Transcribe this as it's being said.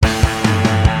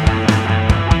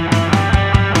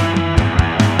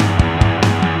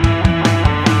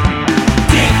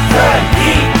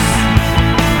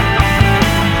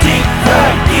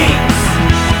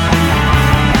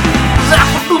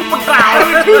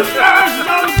the stars and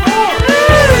on the floor.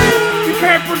 You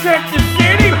can't protect the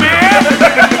city, man.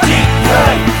 Deep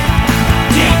cut.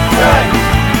 Deep cut.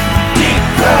 Deep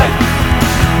cut.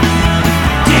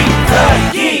 Deep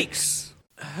cut geeks.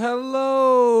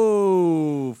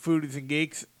 Hello, foodies and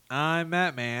geeks. I'm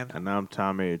Matt Man. And I'm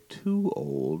Tommy, too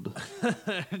old.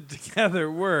 Together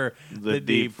we're The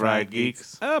Deep Fried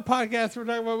Geeks. A podcast where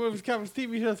we're talking about movies, comics,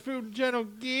 TV shows, food, and general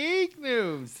geek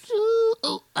news.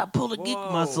 Ooh, I pulled a geek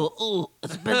muscle. Ooh,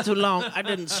 it's been too long. I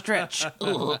didn't stretch.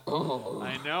 Ooh.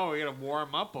 I know, we gotta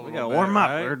warm up a little We bit. gotta warm up.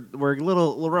 Right? We're a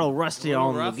little rusty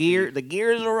on the gear. The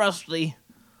gears are rusty.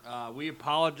 We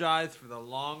apologize for the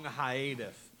long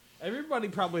hiatus. Everybody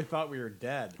probably thought we were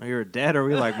dead. We were dead, or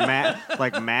we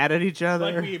mad at each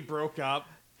other? Like we broke up.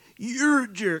 You're a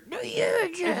jerk. You're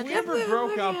a jerk. If we ever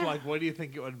broke up, like, what do you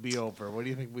think it would be over? What do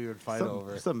you think we would fight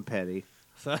over? Something petty.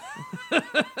 So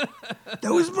That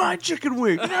was my chicken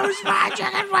wing. That was my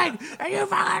chicken wing. And you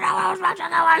fucking know it was my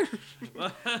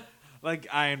chicken wing. like,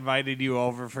 I invited you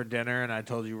over for dinner, and I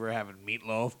told you we were having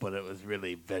meatloaf, but it was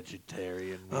really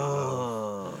vegetarian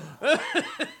meatloaf.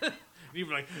 You'd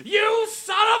be like, you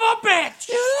son of a bitch!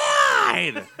 You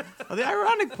lied. Well, the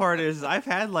ironic part is I've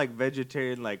had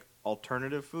vegetarian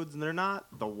alternative foods, and they're not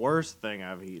the worst thing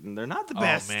I've eaten. They're not the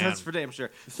best. Man. That's for damn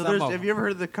sure. So Some of have you ever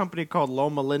heard of the company called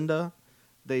Loma Linda?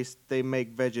 They make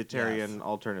vegetarian Yes.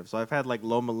 alternatives. So I've had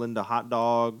Loma Linda hot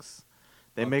dogs.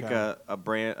 They make Okay. a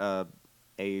brand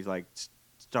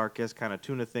Starkist kind of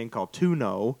tuna thing called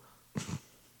Tuno.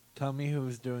 Tell me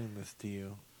who's doing this to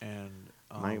you. And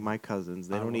My cousins,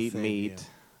 they I don't will eat save meat.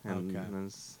 you. And Okay.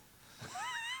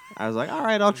 I was like, all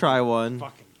right, I'll try one.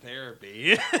 fucking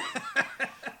therapy.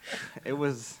 It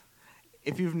was,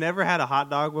 if you've never had a hot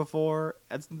dog before,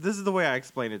 this is the way I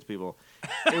explain it to people.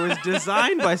 It was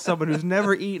designed by someone who's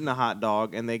never eaten a hot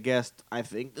dog, and they guessed, I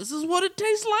think this is what it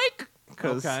tastes like.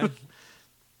 Because Okay.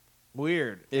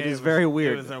 Weird. It is was- very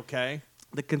weird. It was okay.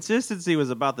 the consistency was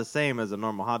about the same as a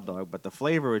normal hot dog, but the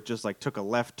flavor, it just took a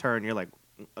left turn. You're like,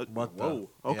 What the? whoa,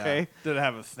 Yeah. okay. Did it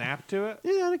have a snap to it?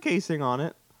 Yeah, it had a casing on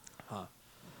it.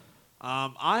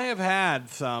 I have had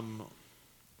some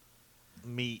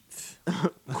meats.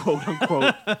 Quote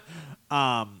unquote.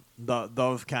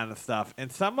 Those kind of stuff.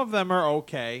 And some of them are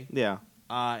okay, Yeah.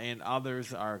 and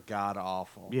others are god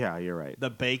awful. Yeah, you're right. The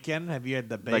bacon, have you had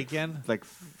the bacon? Like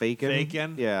bacon?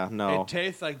 Bacon? Yeah, no. It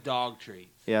tastes like dog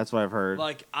treats. Yeah, that's what I've heard.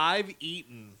 Like, I've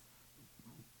eaten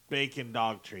bacon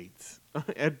dog treats.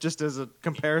 It just as a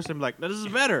comparison, this is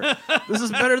better. This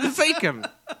is better than bacon.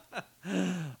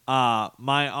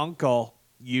 My uncle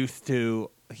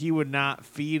he would not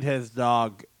feed his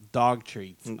dog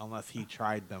treats unless he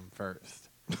tried them first.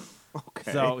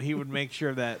 Okay. So he would make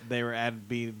sure that they were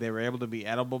able to be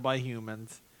edible by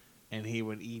humans, and he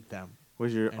would eat them.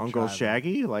 Was your and Uncle try them.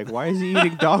 Shaggy? Why is he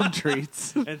eating dog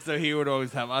treats? And so he would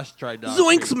always have us try dog treats.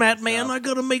 Zoinks, and Matt Man. stuff. I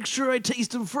gotta make sure I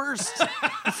taste them first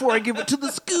before I give it to the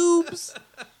scoobs.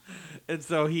 And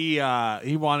so he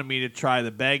wanted me to try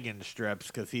the bacon strips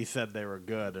because he said they were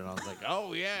good, and I was like,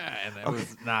 oh yeah, and it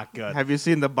was not good. Have you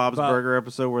seen the Bob's But- Burger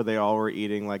episode where they all were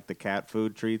eating the cat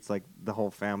food treats? The whole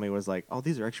family was like, "Oh,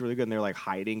 these are actually really good," and they're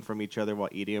hiding from each other while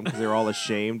eating them because they were all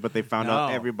ashamed. But they found out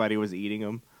No. everybody was eating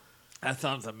them. That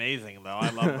sounds amazing, though. I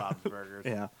love Bob's Burgers.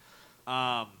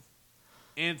 Yeah.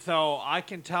 And so I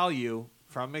can tell you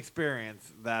from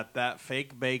experience that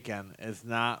fake bacon is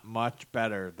not much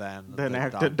better than the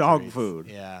active dog treats. food.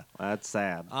 Yeah. That's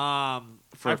sad for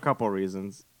a I've- couple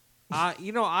reasons.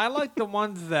 I like the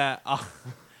ones that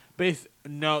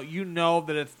you know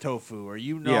that it's tofu or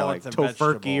Yeah, it's a tofurkey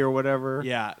vegetable. or whatever.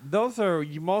 Yeah, those are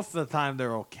most of the time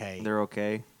they're okay. They're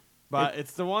okay. But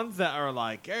it's the ones that are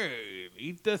like, hey,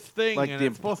 eat this thing, Like and the-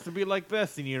 it's supposed to be like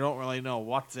this, and you don't really know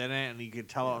what's in it, and you can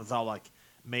tell it was all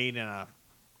made in a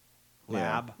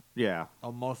lab. Yeah.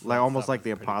 Almost Almost stuff like is the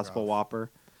pretty Impossible gross.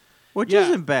 Whopper, which Yeah.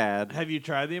 isn't bad. Have you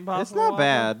tried the Impossible? It's not Whopper?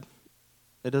 bad.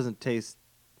 It doesn't taste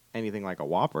anything like a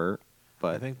Whopper, I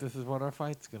but think this is what our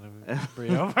fight's gonna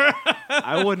be over.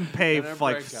 I wouldn't pay And a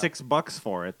breakup. $6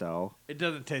 for it though. It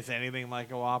doesn't taste anything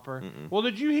like a Whopper. Mm-mm. Well,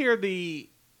 did you hear the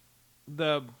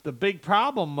big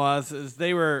problem is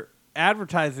they were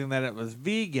advertising that it was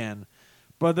vegan,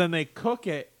 but then they cook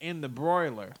it in the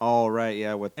broiler. Oh right,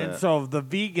 yeah, with the And so the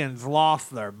vegans lost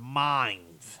their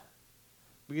minds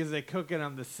because they cook it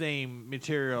on the same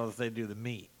material as they do the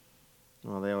meat.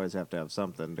 well, they always have to have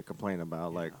something to complain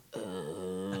about,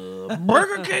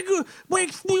 Burger King,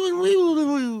 wait,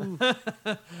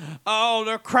 Oh,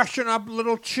 they're crushing up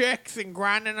little chicks and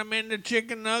grinding them into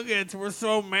chicken nuggets. We're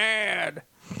so mad.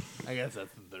 I guess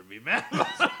that's something to be mad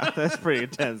about. that's pretty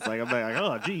intense. I'm like,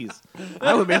 oh, geez,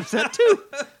 I would be upset too.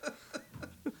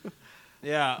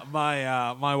 Yeah,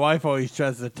 my wife always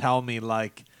tries to tell me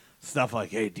like stuff like,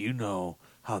 "Hey, do you know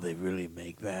how they really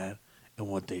make that and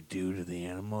what they do to the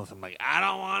animals?" I'm like, "I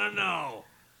don't want to know.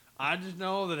 I just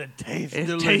know that it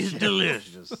tastes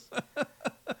delicious."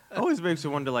 Always makes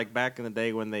me wonder, like back in the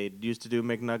day when they used to do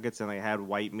McNuggets and they had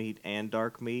white meat and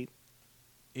dark meat.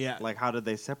 Yeah. Like, how did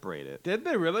they separate it? Did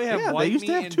they really have Yeah, white they used meat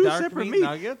to have and two dark separate meat meat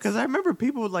nuggets? Because I remember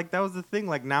people would, like, that was the thing.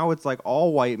 Like, now it's like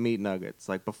all white meat nuggets.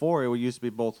 Like before, it used to be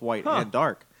both white Huh. and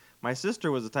dark. My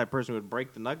sister was the type of person who would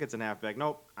break the nuggets in half. Be like,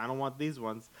 nope, I don't want these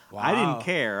ones. I Wow. didn't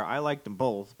care. I liked them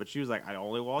both, but she was like, I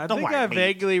only want I the think white I meat.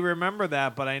 vaguely remember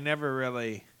that, but I never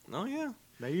really. Oh yeah,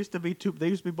 they used to be two. They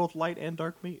used to be both light and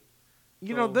dark meat.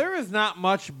 You know, So- there is not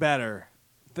much better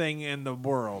thing in the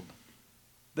world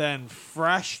than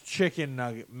fresh chicken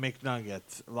nugget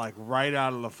McNuggets, like right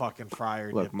out of the fucking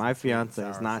fryer. Look, dipped my in sweet and fiance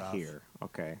is sour not sauce. here.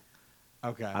 Okay,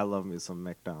 Okay. I love me some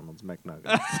McDonald's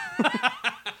McNuggets.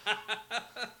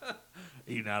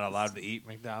 You're not allowed to eat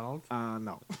McDonald's?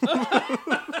 No.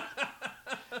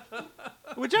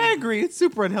 Which I agree, it's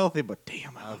super unhealthy, but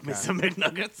damn, I love me Okay. some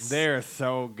McNuggets. They're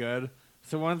so good.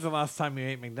 So when's the last time you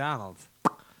ate McDonald's?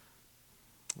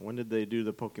 When did they do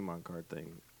the Pokemon card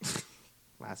thing?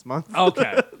 Last month.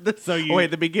 Okay. So you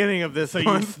Wait, the beginning of this so you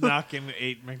month. snuck and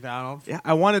ate McDonald's? Yeah,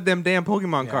 I wanted them damn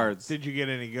Pokemon Yeah. cards. Did you get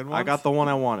any good ones? I got the one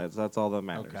I wanted, so that's all that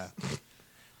matters. Okay.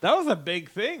 That was a big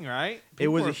thing, right? It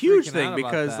People was were a huge freaking thing out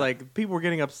about because that. like people were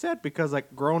getting upset because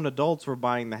like grown adults were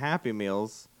buying the Happy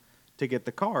Meals to get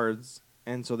the cards,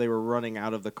 and so they were running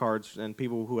out of the cards. And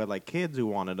people who had like kids who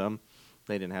wanted them,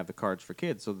 they didn't have the cards for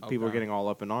kids, so people were Okay. getting all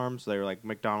up in arms. So they were like,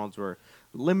 McDonald's were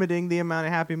limiting the amount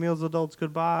of Happy Meals adults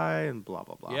could buy, and blah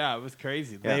blah blah. Yeah, it was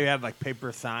crazy. Yeah. They had like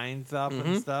paper signs up and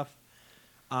Mhm. stuff.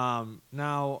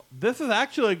 Now this is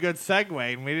actually a good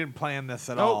segue, and we didn't plan this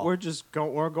at No, all. we're just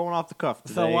we're going off the cuff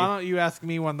today. So why don't you ask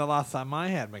me when the last time I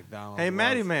had McDonald's? Hey,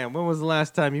 Maddie, was? man, when was the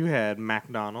last time you had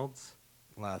McDonald's?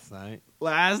 Last night.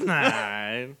 Last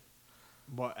night.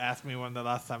 Well, ask me when the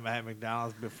last time I had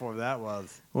McDonald's before that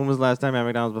was. When was the last time you had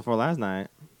McDonald's before last night?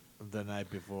 The night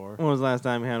before. When was the last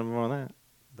time you had them before that?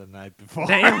 The night before.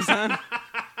 Damn, son.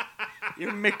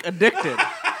 You're Mick addicted.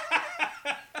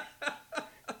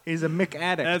 He's a Mick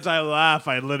addict. As I laugh,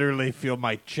 I literally feel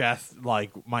my chest, like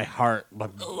my heart,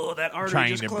 like, Oh, that artery trying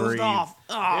just to closed breathe. off.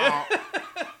 Oh.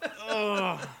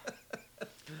 Ugh.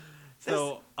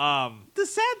 So, The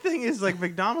sad thing is, like,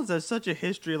 McDonald's has such a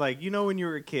history. Like, you know, when you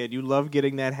were a kid, you love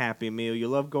getting that Happy Meal. You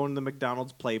love going to the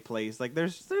McDonald's play place. Like,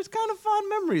 there's kind of fond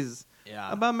memories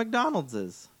yeah. about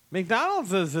McDonald's.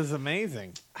 McDonald's is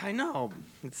amazing. I know.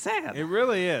 It's sad. It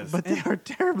really is. but they And are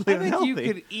terribly I think unhealthy. you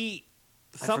could eat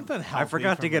something healthy. I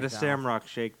forgot to from get a McDonald's. Shamrock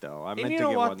Shake, though. I And meant you to know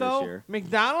get what, one though? this year.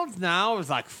 McDonald's now is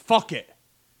like, fuck it.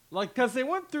 Like, because they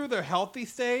went through their healthy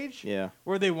stage Yeah.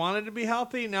 where they wanted to be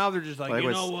healthy. Now they're just like, you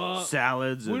with know what?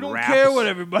 salads We and don't wraps. care what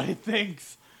everybody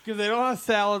thinks. Because they don't have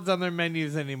salads on their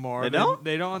menus anymore. They don't?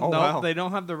 They don't. Oh, no, wow. they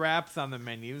don't have the wraps on their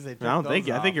menus. They took I don't think.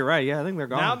 those I think off. you're right. Yeah, I think they're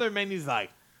gone. Now their menus like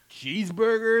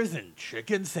cheeseburgers and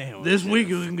chicken sandwiches.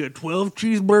 can get 12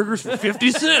 cheeseburgers for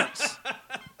 50 cents.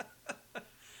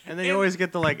 And then you always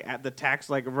get the like at the tax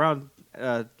like around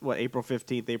April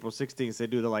 15th, April 16th they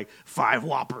do the like 5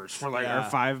 Whoppers for like or Yeah.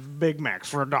 5 Big Macs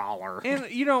for $1. And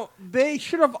you know they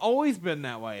should have always been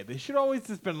that way. They should always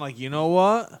just been like, you know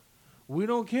what? We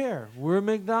don't care. We're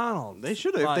McDonald's. They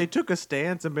should have Like, if they took a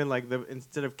stance and been like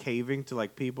instead of caving to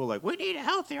like people like we need a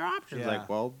healthier option. Yeah. Like,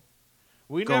 well,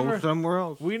 we go never somewhere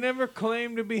else. we never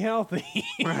claimed to be healthy.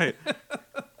 Right.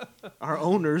 Our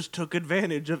owners took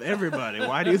advantage of everybody.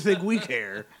 Why do you think we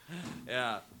care?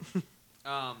 Yeah.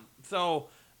 So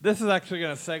this is actually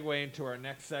going to segue into our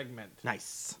next segment.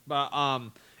 Nice. But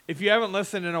if you haven't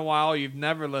listened in a while, you've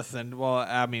never listened. Well,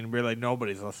 I mean, really,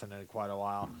 nobody's listened in quite a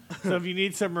while. So if you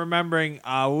need some remembering,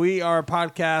 we are a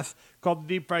podcast called The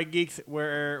Deep Fried Geeks,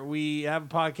 where we have a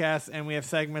podcast and we have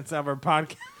segments of our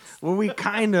podcast. Well, we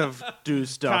kind of do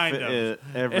stuff Kind of.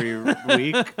 every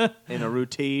week in a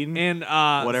routine, And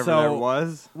whatever so there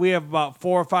was. we have about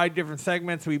 4 or 5 different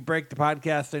segments. We break the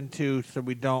podcast into so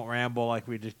we don't ramble like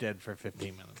we just did for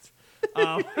 15 minutes.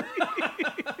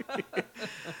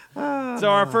 So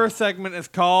our first segment is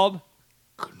called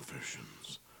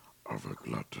Confessions of a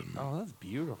Glutton. Oh, that's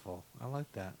beautiful. I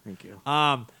like that. Thank you.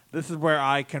 This is where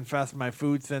I confess my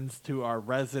food sins to our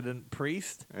resident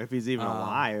priest. If he's even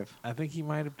alive, I think he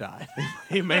might have died.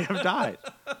 he may have died.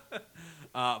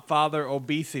 Father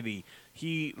Obesity.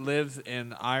 He lives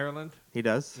in Ireland. He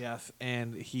does. Yes,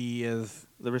 and he is.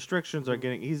 The restrictions are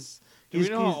getting. He's. Do we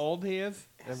know how old he is?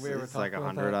 Have we ever He's like talked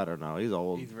about 100. that? I don't know. He's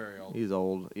old. He's very old. He's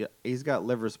old. Yeah, he's got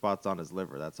liver spots on his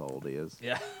liver. That's how old he is.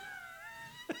 Yeah.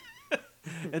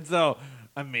 And so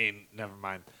I mean, never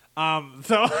mind.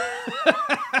 So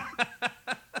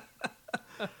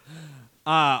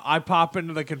I pop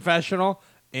into the confessional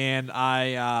and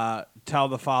I tell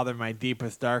the Father my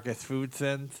deepest, darkest food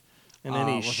sins. And then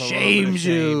he with a little bit of shames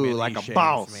shame, you and like he a shames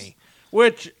boss. me.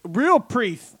 Which real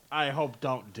priests, I hope,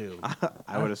 don't do.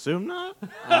 I would assume not.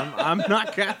 I'm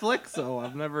not Catholic, so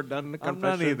I've never done the I'm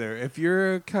confession. not either. If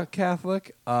you're a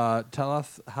Catholic, tell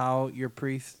us how your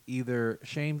priest either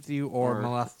shames you or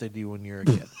molested you when you were a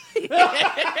kid.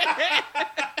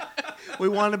 We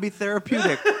want to be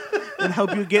therapeutic and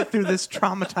help you get through this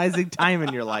traumatizing time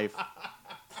in your life.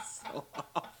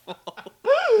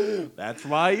 That's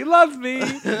why you love me.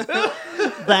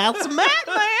 That's Matt,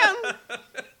 man.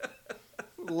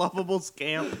 Lovable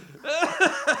scamp.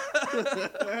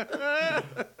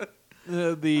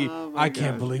 I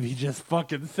can't believe he just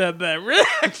fucking said that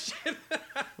reaction.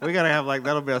 We gotta have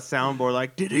that'll be a soundboard.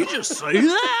 Like, did he just say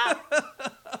that?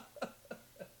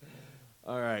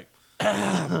 All right.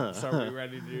 So are we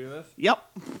ready to do this? Yep,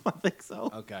 I think so.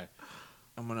 Okay.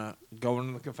 I'm going to go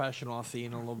into the confessional. I'll see you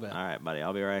in a little bit. All right, buddy.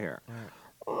 I'll be right here.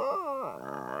 All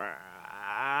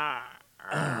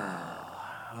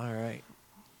right.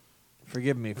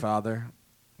 Forgive me, Father,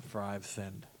 for I've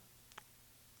sinned.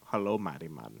 Hello, Matty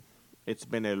Man. It's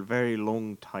been a very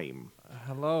long time.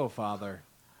 Hello, Father.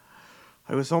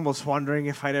 I was almost wondering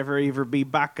if I'd ever be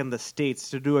back in the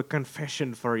States to do a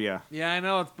confession for you. Yeah, I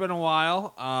know it's been a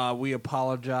while. We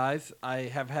apologize. I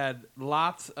have had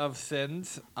lots of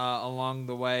sins along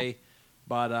the way,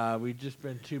 but we've just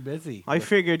been too busy. I with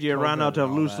figured you ran COVID out and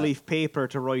of all loose that. leaf paper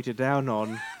to write it down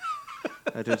on.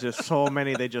 There's just so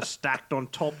many, they just stacked on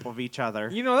top of each other.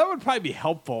 You know, that would probably be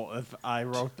helpful if I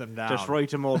wrote them down. Just write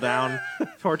them all down.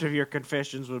 Part of your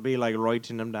confessions would be like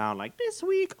writing them down. Like, this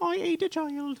week I ate a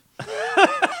child.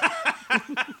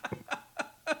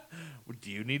 Do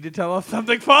you need to tell us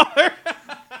something, Father?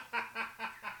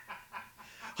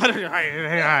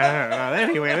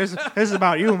 Anyway, this is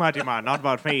about you, Matty Man, not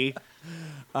about me.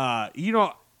 You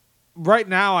know, right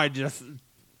now I just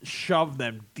shove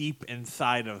them deep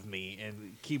inside of me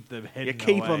and keep them hidden You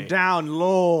keep away them down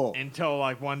low. until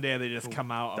like one day they just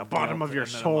come out. The of bottom guilt, of your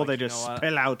and then I'm soul, like, they you just know what?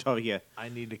 spill out of you. I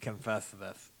need to confess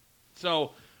this.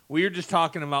 So we were just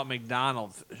talking about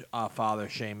McDonald's, Father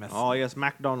Seamus. Oh, yes,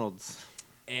 McDonald's.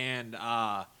 And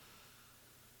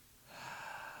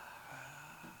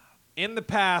in the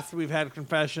past, we've had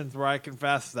confessions where I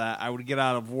confessed that I would get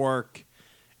out of work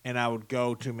and I would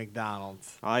go to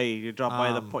McDonald's. Aye, you drop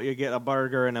by the you get a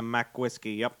burger and a Mac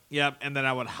whiskey. Yep. Yep, and then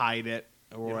I would hide it.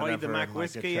 Or You whatever hide the in, Mac like, a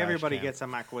whiskey. trash Everybody can. gets a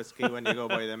Mac whiskey when you go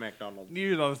by the McDonald's.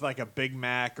 Usually it was like a Big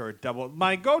Mac or a double.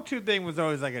 My go-to thing was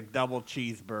always like a double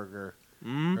cheeseburger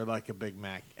or like a Big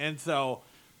Mac. And so,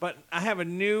 but I have a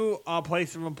new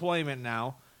place of employment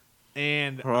now,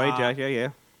 and Right, yeah.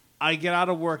 I get out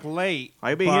of work late.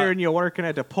 I be but hearing you working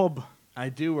at a pub. I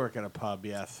do work at a pub,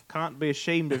 yes. Can't be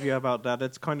ashamed of you about that.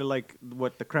 It's kind of like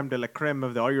what the creme de la creme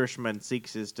of the Irishman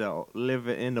seeks is to live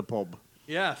in a pub.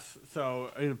 Yes, so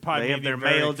it probably They made have their you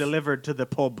very mail delivered to the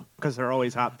pub because they're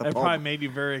always at the It pub. probably made you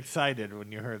very excited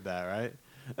when you heard that, right?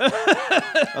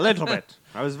 A little bit.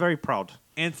 I was very proud.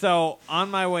 And so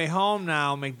on my way home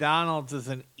now, McDonald's is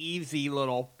an easy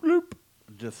little bloop,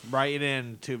 just right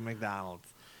into McDonald's.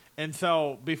 And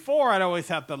so before, I'd always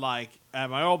have to, like, at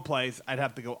my old place, I'd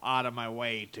have to go out of my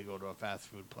way to go to a fast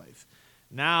food place.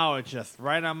 Now it's just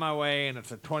right on my way, and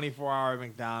it's a 24-hour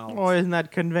McDonald's. Oh, isn't that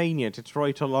convenient? It's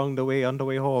right along the way on the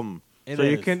way home. It so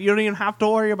is. you don't even have to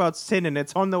worry about sinning.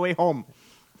 It's on the way home.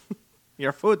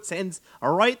 Your food sins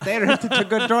are right there at the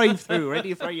good drive-through,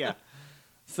 ready for you.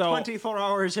 So 24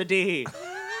 hours a day.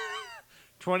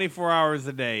 24 hours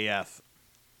a day, yes.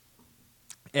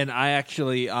 And I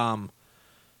actually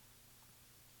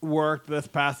worked this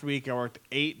past week. I worked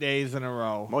 8 days in a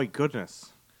row, My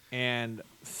goodness. and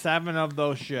 7 of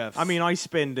those shifts. I mean, I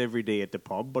spend every day at the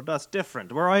pub, but that's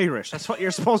different. We're Irish. That's what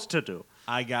you're supposed to do.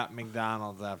 I got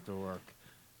McDonald's after work.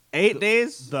 8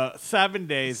 days? The 7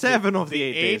 days. 7 of the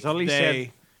 8 days. At least day, Is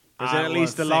it I at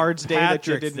least the was Lord's St. Day that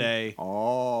you Patrick's didn't? Day,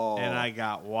 Oh. and I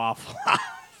got Waffle.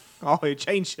 Oh, you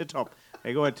changed it up.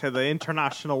 They go to the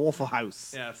International Waffle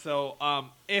House. Yeah. So,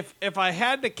 if I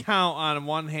had to count on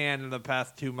one hand in the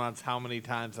past 2 months how many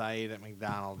times I ate at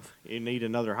McDonald's, You need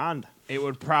another hand. it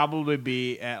would probably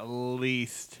be at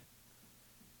least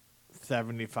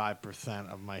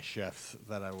 75% of my shifts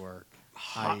that I work.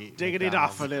 I eat Digging it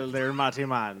McDonald's. off a little there, Matty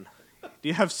man. Do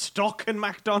you have stock in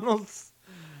McDonald's?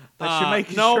 That you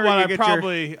make no, sure but you I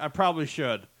get I probably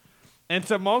should. And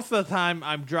so most of the time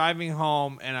I'm driving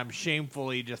home and I'm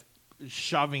shamefully just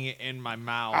shoving it in my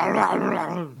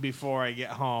mouth before I get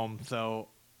home. So,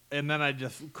 and then I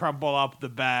just crumple up the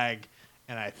bag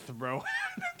and I throw it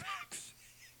in the back seat.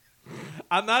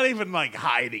 I'm not even like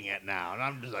hiding it now, and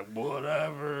I'm just like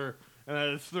whatever, and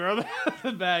I just throw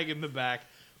the bag in the back.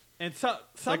 And so Like a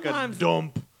sometimes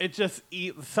dump. it just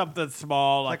eat something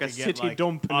small, like Like a I get, city like,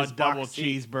 dump in a his double back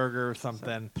seat. cheeseburger or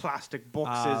something. Plastic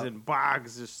boxes and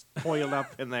bags just piled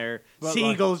up in there. But, like-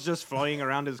 Seagulls just flying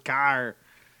around his car.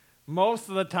 Most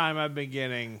of the time, I've been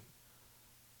getting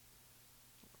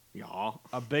Yeah.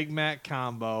 a Big Mac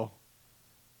combo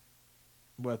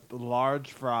with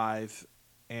large fries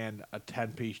and a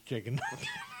 10-piece chicken nugget.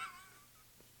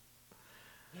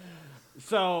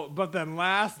 So, but then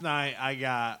last night I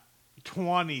got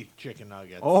 20 chicken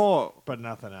nuggets. Oh, But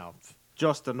nothing else.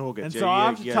 just the nuggets. And so I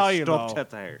have to tell you, stuffed though, it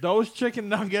there. those chicken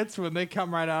nuggets, when they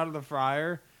come right out of the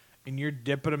fryer and you're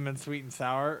dipping them in sweet and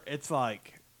sour, it's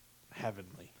like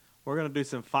heavenly. We're going to do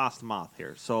some fast math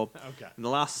here. So, Okay. in the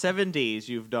last 7 days,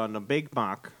 you've done a Big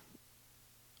Mac,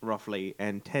 roughly,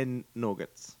 and 10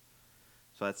 nuggets.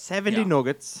 So that's 70 Yeah.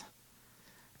 nuggets,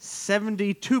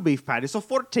 72 beef patties, so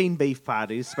 14 beef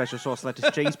patties, special sauce, lettuce,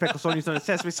 cheese, pickles, onions, and a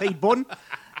sesame seed bun,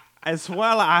 as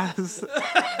well as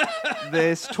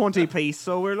this 20-piece.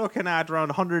 So we're looking at around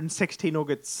 160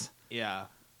 nuggets, Yeah.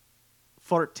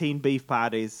 14 beef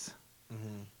patties,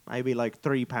 Mm-hmm. maybe like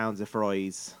 3 pounds of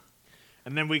fries,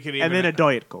 And then we could even and then a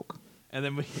Diet Coke. And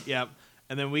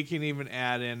then we can even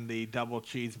add in the double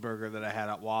cheeseburger that I had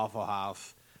at Waffle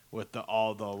House with the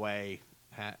all the way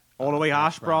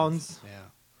hash browns.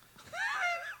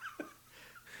 Yeah.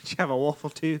 Did you have a waffle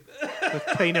too? With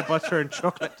peanut butter and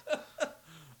chocolate.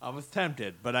 I was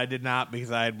tempted, but I did not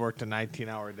because I had worked a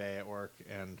 19-hour day at work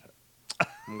and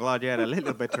I'm glad you had a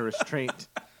little bit of restraint.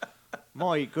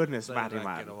 My goodness, so I Matty did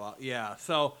not man. get a lot. Yeah,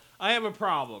 so I have a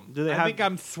problem. Do they I have- think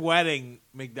I'm sweating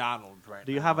McDonald's right now.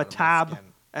 Do you have a out of my tab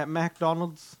skin. at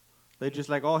McDonald's? They just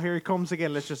like, oh, here he comes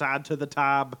again. Let's just add to the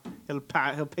tab. He'll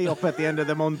pay up at the end of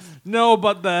the month. No,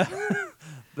 but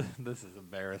this is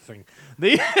embarrassing.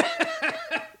 The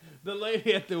the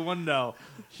lady at the window,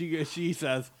 she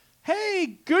says,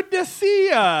 "Hey, good to see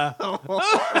ya."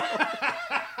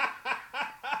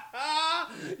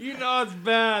 You know it's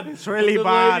bad. It's really when the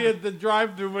bad. lady at the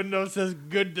drive-through window says,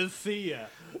 "Good to see ya."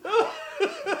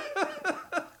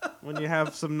 When you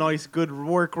have some nice, good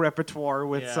work repertoire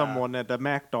with Yeah. someone at the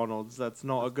McDonald's, that's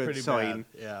not a good Pretty sign.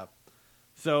 bad. Yeah.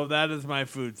 So that is my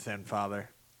food sin, Father.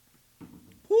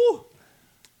 Whew.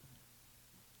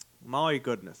 My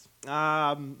goodness.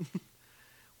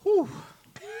 Whew.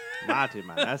 Matty,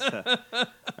 man,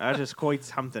 that is quite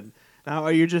something. Now,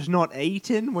 are you just not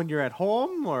eating when you're at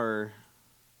home, or?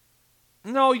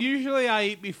 No, usually I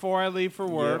eat before I leave for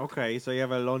work. Yeah, okay, so you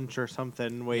have a lunch or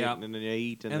something waiting, Yep. and then you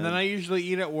eat, And then I usually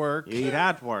eat at work. you eat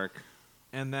at work,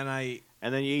 And then I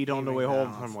and then you eat on the way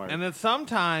home from work. And then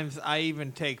sometimes I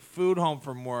even take food home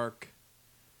from work,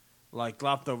 like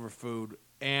leftover food,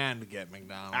 and get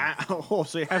McDonald's. Oh,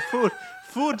 so you have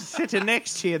food sitting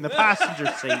next to you in the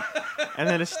passenger seat, and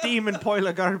then a steaming pile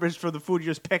of garbage for the food you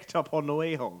just picked up on the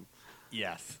way home.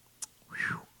 Yes.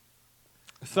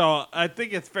 So I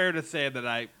think it's fair to say that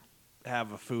I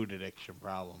have a food addiction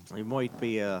problem. You might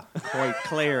be quite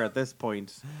clear at this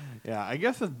point. Yeah, I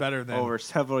guess it's better than Over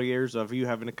several years of you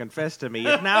having to confess to me,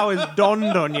 it now is dawned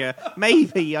on you.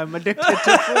 Maybe I'm addicted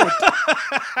to food.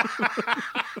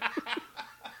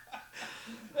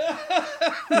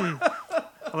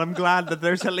 Well, I'm glad that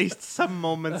there's at least some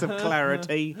moments of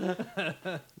clarity.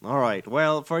 All right.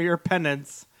 Well, for your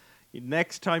penance,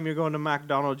 next time you're going to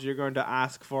McDonald's, you're going to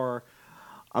ask for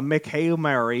a McHail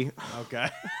Mary Okay.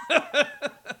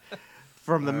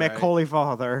 from the All Mick right. Holy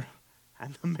Father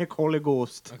and the Mick Holy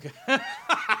Ghost. Okay.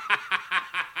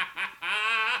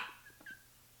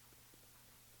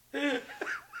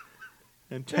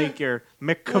 And take your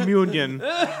McCommunion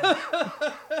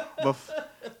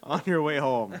on your way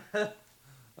home.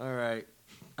 All right.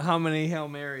 How many Hail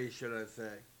Marys should I say?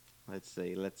 Let's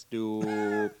see. Let's do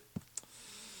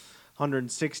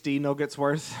 160 nuggets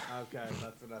worth. Okay,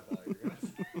 that's what I thought you were gonna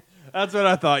say. That's what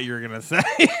I thought you were gonna say.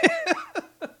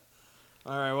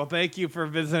 All right. Well, thank you for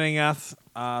visiting us.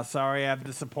 Sorry I've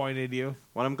disappointed you.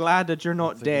 Well, I'm glad that you're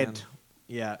not Once dead. again.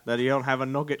 Yeah. That you don't have a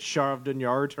nugget shoved in your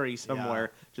artery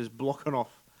somewhere, just blocking off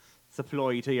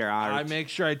supply to your I heart. make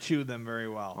sure I chew them very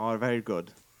well. Oh, very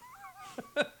good.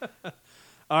 All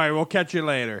right. We'll catch you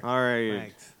later. All right.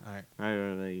 Thanks. All right.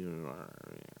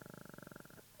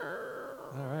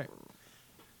 All right.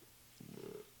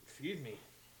 Excuse me.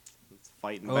 It's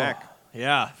fighting back.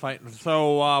 Yeah, fighting.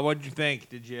 So, what'd you think?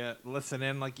 Did you listen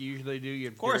in like you usually do? You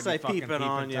Of course, I peeping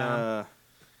on you. Tom?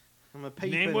 I'm a Name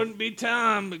peeping. wouldn't be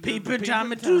Tom. because Peeping the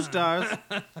Tom and Tom. 2 stars.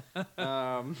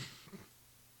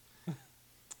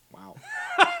 Wow.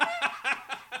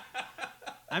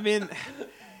 I mean,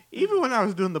 even when I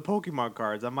was doing the Pokemon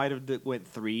cards, I might have went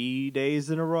 3 days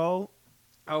in a row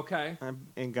Okay.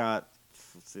 and got.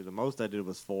 Let's see, the most I did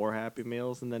was 4 Happy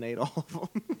Meals and then ate all of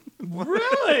them.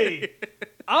 Really?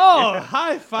 Oh,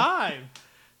 high five.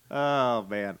 Oh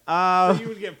man. So you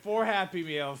would get 4 Happy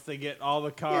Meals to get all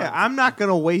the cards. Yeah, I'm not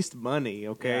gonna waste money.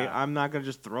 Okay, Yeah. I'm not gonna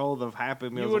just throw the Happy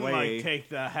Meals You wouldn't away. like take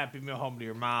the Happy Meal home to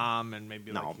your mom and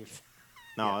maybe No. like your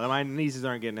No, my nieces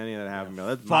aren't getting any of that Happy Meal.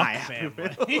 That's fuck my Happy Meal.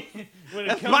 family. when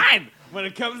That's mine. When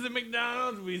it comes to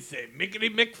McDonald's, we say Mickety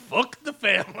McFuck the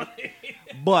family.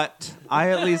 But I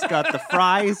at least got the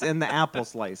fries and the apple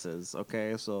slices.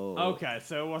 Okay, so Okay,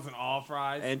 so it wasn't all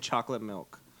fries. and chocolate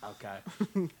milk. Okay.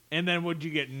 And then would you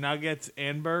get nuggets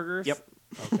and burgers? Yep.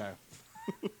 Okay.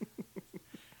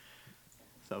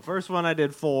 So first one I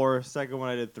did 4, second one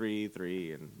I did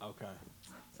 3, and Okay.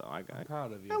 so I got I'm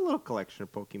proud of a you. little collection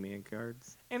of Pokemon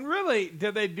cards. And really,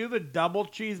 did they do the double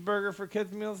cheeseburger for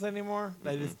kids' meals anymore?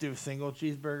 They just do single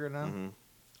cheeseburger now? Mhm.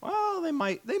 Well, they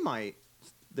might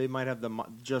have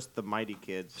just the Mighty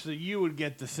Kids So you would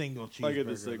get the single cheeseburger. I get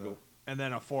the single. though, and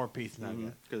then a 4-piece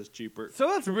nugget. because it's cheaper. So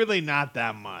that's really not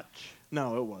that much.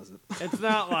 No, it wasn't. It's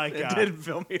not like It a didn't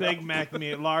fill me Big up. Mac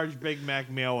meal, large Big Mac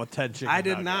meal with 10 chicken I did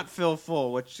nuggets. not feel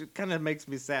full, which kind of makes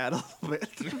me sad a little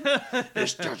bit.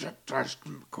 This doesn't just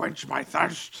quench my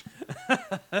thirst.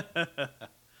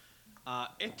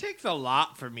 It takes a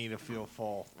lot for me to feel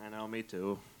full. I know, me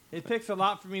too. It takes a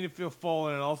lot for me to feel full,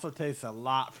 and it also takes a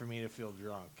lot for me to feel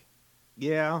drunk.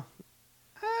 Yeah.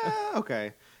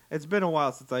 Okay. It's been a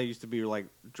while since I used to be like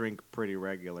drink pretty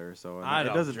regular, so I it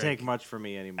don't doesn't drink take much for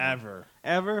me anymore. Ever.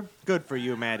 Ever? Good for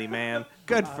you, Maddie, man.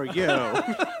 Good for you.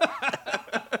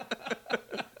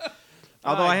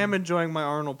 Although I am enjoying my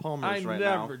Arnold Palmer's I right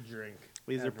never now. drink.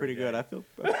 These are every pretty good. day. I feel.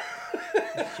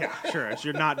 Yeah, sure. As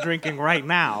you're not drinking right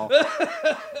now.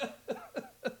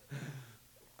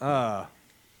 All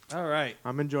right.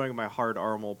 I'm enjoying my hard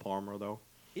Arnold Palmer though.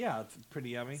 Yeah, it's pretty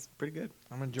yummy. It's pretty good.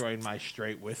 I'm enjoying my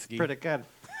straight whiskey. Pretty good.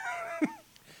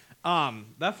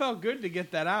 That felt good to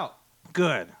get that out.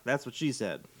 Good. That's what she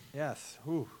said. Yes.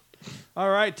 Whew. All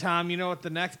right, Tom, you know what the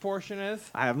next portion is?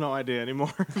 I have no idea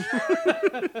anymore.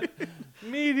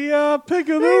 Media pick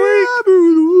of the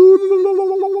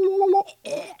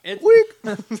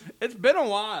week. It's been a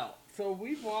while. So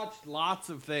we've watched lots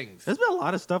of things. There's been a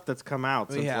lot of stuff that's come out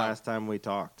We since have. last time we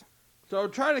talked. So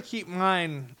try to keep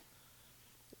mine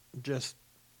just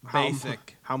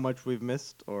basic. How much we've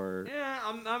missed, or Yeah,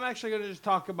 I'm actually going to just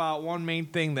talk about one main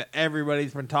thing that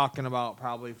everybody's been talking about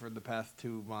probably for the past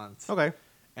 2 months. okay.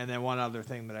 And then one other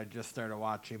thing that I just started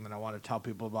watching that I want to tell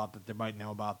people about that they might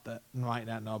know about that might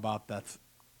not know about that's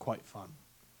quite fun.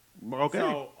 Okay.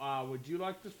 So, would you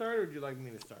like to start or would you like me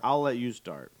to start? I'll let you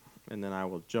start, and then I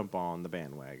will jump on the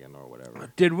bandwagon or whatever.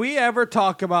 Did we ever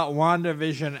talk about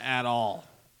WandaVision at all?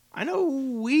 I know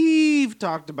we've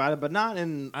talked about it, but not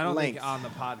in I don't length. think on the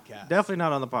podcast. Definitely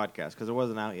not on the podcast because it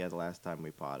wasn't out yet the last time we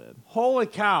potted. Holy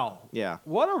cow. Yeah.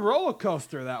 What a roller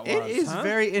coaster that was. It is huh?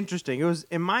 very interesting. It was,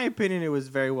 in my opinion, it was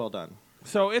very well done.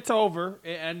 So it's over.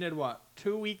 It ended, what,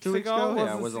 2 weeks 2 weeks ago? ago,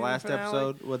 yeah, was the season last finale?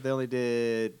 episode. What, they only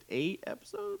did 8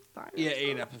 episodes? 9 Yeah, episodes?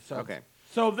 8 episodes. Okay.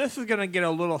 So this is going to get a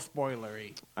little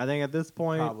spoilery. I think at this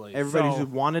point, Probably. everybody So- who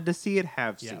wanted to see it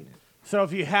have Yeah. seen it. So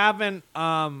if you haven't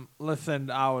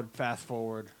listened, I would fast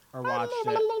forward or watched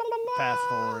it. Fast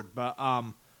forward. But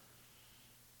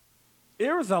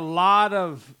there was a lot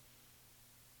of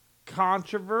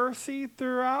controversy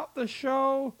throughout the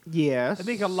show. Yes. I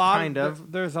think a lot kind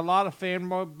of. there's a lot of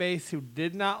fanboy base who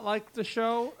did not like the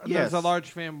show. And there's a Yes.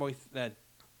 large fanboy that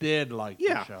did like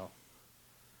Yeah. the show.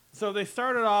 So they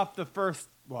started off the first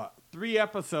 3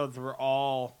 episodes were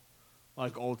all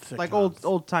like old sitcoms. Like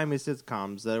old timey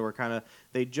sitcoms that were kind of,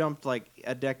 they jumped like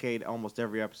a decade almost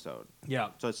every episode. Yeah.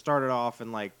 So it started off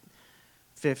in like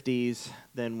 50s,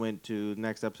 then went to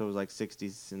next episode was like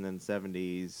 60s and then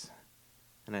 70s,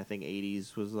 and I think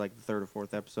 80s was like the 3rd or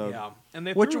 4th episode. Yeah. And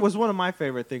they Which threw- was one of my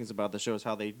favorite things about the show is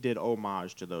how they did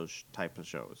homage to those type of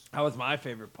shows. That was my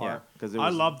favorite part. Yeah, 'cause it I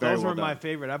was loved very those well were my done.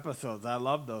 favorite episodes. I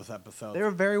loved those episodes. They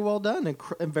were very well done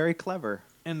and very clever.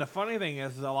 And the funny thing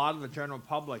is, a lot of the general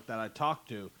public that I talked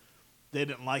to, they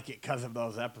didn't like it because of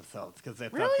those episodes because they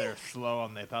thought Really? they were slow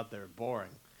and they thought they were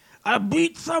boring I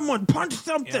beat someone, punch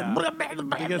something. Yeah.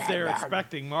 because they were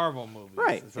expecting Marvel movies.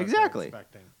 Right, is what they were exactly.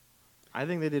 expecting. I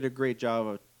think they did a great job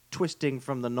of twisting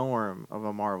from the norm of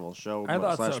a Marvel show I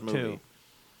thought slash so movie.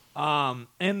 too.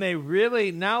 And they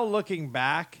really, now looking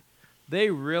back,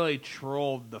 they really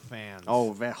trolled the fans.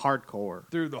 Oh, hardcore.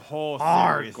 Through the whole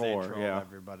series, they Hardcore, trolled yeah.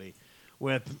 everybody.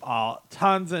 with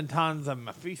tons and tons of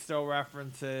Mephisto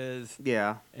references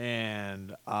Yeah.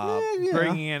 and Yeah.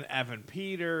 bringing in Evan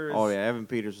Peters. Oh yeah, Evan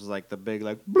Peters was like the big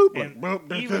like bloop. Like, And bloop,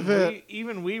 this even is it.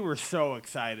 even we were so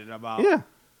excited about Yeah.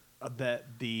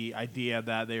 that the idea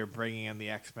that they were bringing in the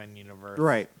X-Men universe,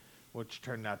 Right. which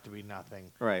turned out to be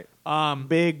nothing. Right. Um,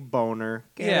 Big boner.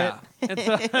 yeah, and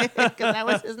so, Because that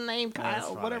was his name, That's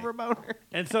Kyle. funny. Whatever boner.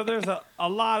 and so there's a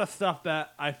lot of stuff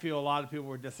that I feel a lot of people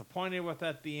were disappointed with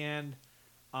at the end,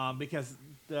 because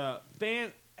the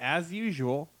fan, as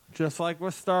usual, just like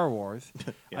with Star Wars,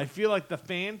 Yeah. I feel like the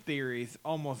fan theories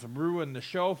almost ruined the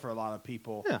show for a lot of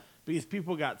people. Yeah. Because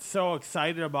people got so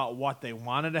excited about what they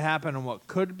wanted to happen and what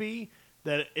could be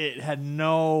that it had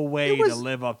no way to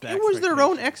live up to It was their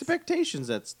own expectations.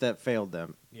 expectations that failed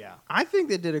them. Yeah. I think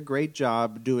they did a great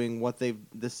job doing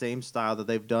the same style that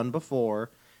they've done before,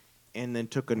 and then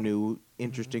took a new,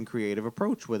 interesting, creative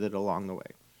approach with it along the way.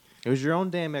 It was your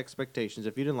own damn expectations.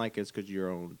 If you didn't like it, it's because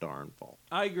your own darn fault.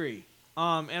 I agree.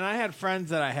 And I had friends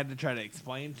that I had to try to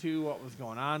explain to what was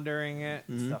going on during it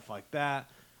and stuff like that.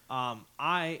 And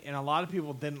a lot of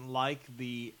people didn't like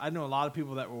I know a lot of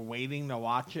people that were waiting to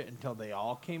watch it until they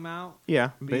all came out.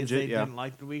 Yeah, Because binge they it. Yeah, didn't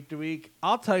like the week to week.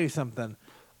 I'll tell you something.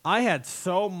 I had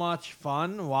so much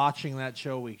fun watching that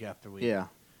show week after week. yeah.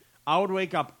 I would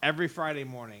wake up every Friday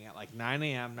morning at like 9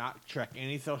 a.m., not check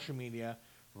any social media,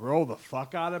 roll the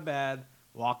fuck out of bed,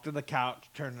 walk to the couch,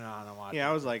 turn it on, and watch Yeah,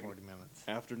 it I was for like 40 minutes.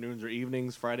 afternoons or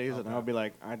evenings, Fridays, and Okay. I'll be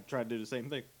like, I'd try to do the same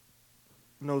thing.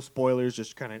 No spoilers,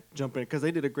 just kind of jump in because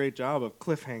they did a great job of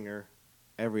cliffhanger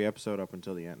every episode up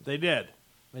until the end. They did.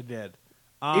 They did.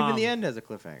 Even the end has a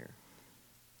cliffhanger.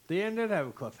 The end did have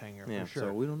a cliffhanger, Yeah, for sure.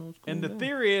 so we don't know what's going And the on.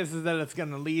 theory is that it's going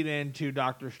to lead into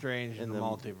Doctor Strange in and the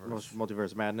multiverse.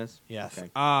 Multiverse Madness. Yes. Okay.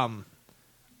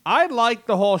 I liked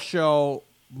the whole show.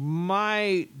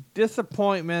 My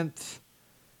disappointments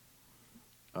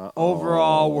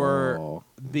overall were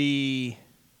the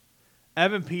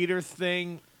Evan Peters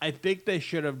thing. I think they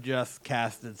should have just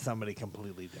casted somebody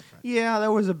completely different. Yeah,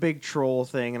 that was a big troll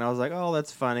thing, and I was like, "Oh,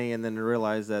 that's funny," and then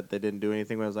realized that they didn't do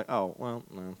anything. But I was like, "Oh, well."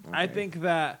 No, I okay. think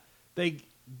that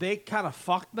they kind of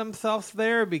fucked themselves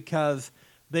there because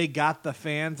they got the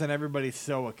fans and everybody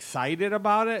so excited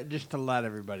about it just to let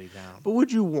everybody down. But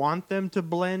would you want them to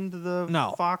blend the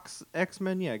No. Fox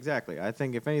X-Men? Yeah, exactly. I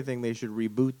think if anything, they should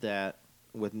reboot that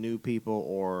with new people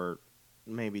or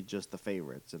maybe just the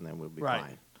favorites, and then we'll be Right.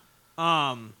 fine.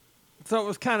 So it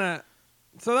was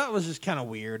so that was just kind of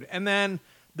weird. And then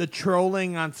the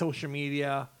trolling on social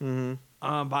media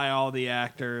by all the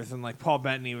actors, and like Paul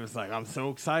Bettany was like, "I'm so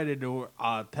excited to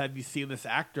have you see this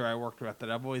actor I worked with that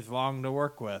I've always longed to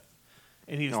work with,"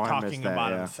 and he was Oh, I talking missed that,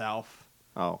 about yeah. himself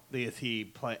Oh, because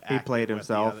he he acted played with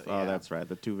the himself. other- yeah. That's right.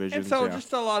 The two visions. And so yeah.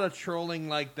 just a lot of trolling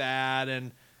like that,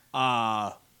 and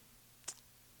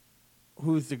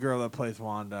who's the girl that plays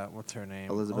Wanda? What's her name?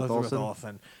 Elizabeth Olsen?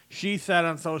 Olsen. She said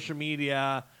on social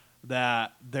media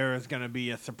that there is going to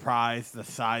be a surprise the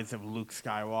size of Luke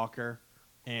Skywalker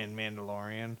in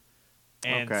Mandalorian.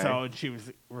 And Okay. so she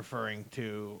was referring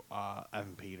to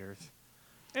Evan Peters.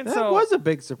 And that so, was a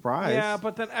big surprise. yeah,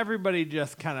 but then everybody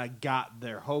just kind of got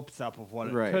their hopes up of what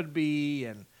it Right. could be.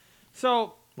 And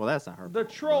so well, that's not her. the fault,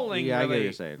 trolling but yeah, I get what really,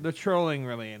 you're saying. the trolling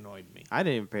really annoyed me. I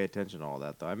didn't even pay attention to all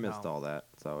that though. I missed No. all that,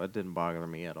 so it didn't bother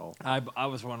me at all. I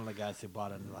was one of the guys who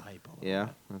bought into the hype. A little Yeah.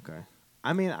 bit. Okay.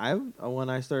 I mean, when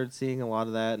I started seeing a lot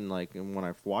of that, and when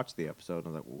I watched the episode, I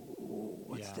was like, "Ooh,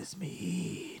 what's Yeah. this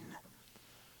mean?"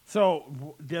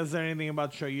 So, is there anything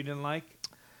about the show you didn't like?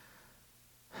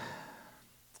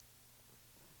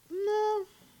 No,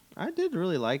 I did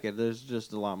really like it. There's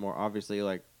just a lot more. Obviously,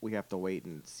 like we have to wait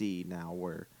and see now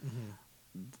where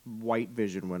White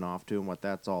Vision went off to and what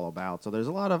that's all about. So there's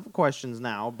a lot of questions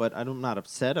now, but I'm not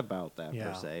upset about that Yeah.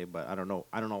 per se. But I don't know.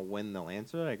 I don't know when they'll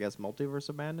answer it. I guess Multiverse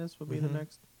of Madness will be the Mhm.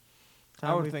 next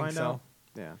time I would we think find so. out.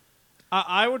 Yeah.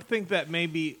 I would think that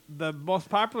maybe the most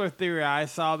popular theory I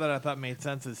saw that I thought made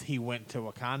sense is he went to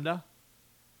Wakanda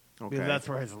Okay. because that's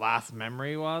where his last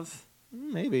memory was.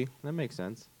 Maybe that makes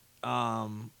sense.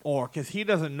 Or because he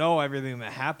doesn't know everything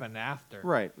that happened after.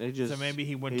 Right. It just So maybe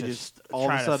he went to just all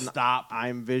try of a sudden to stop.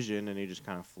 I'm Vision, and he just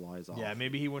kind of flies off. Yeah,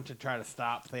 maybe he went to try to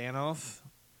stop Thanos.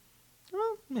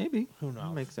 Well, maybe. Who That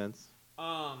knows? makes sense.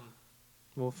 Um,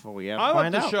 We have I to thought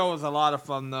find the out. show was a lot of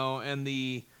fun though, and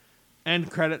the end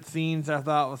credit scenes I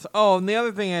thought was. Oh, and the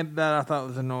other thing that I thought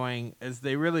was annoying is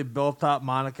they really built up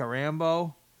Monica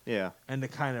Rambeau, Yeah. and to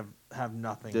kind of have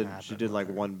nothing. happen She did with like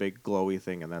her. one big glowy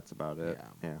thing, and that's about it.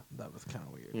 Yeah. Yeah. That was kind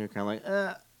of weird. You're kind of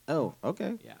like, oh,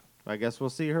 okay. Yeah. I guess we'll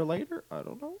see her later. I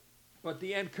don't know. But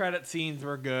the end credit scenes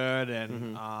were good,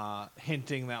 and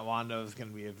hinting that Wanda was going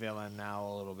to be a villain now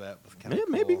a little bit was kind of Yeah,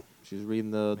 cool. maybe she's reading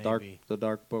the Maybe.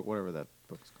 dark book, whatever that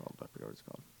book's called. I forget what it's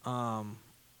called.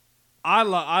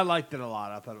 I liked it a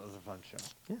lot. I thought it was a fun show.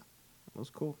 Yeah, it was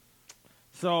cool.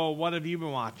 So, what have you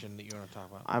been watching that you want to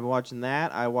talk about? I'm watching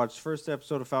that. I watched first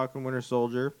episode of Falcon Winter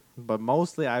Soldier, but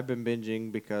mostly I've been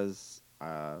binging because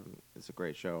it's a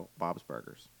great show, Bob's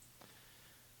Burgers.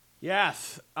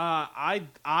 Yes, I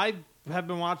have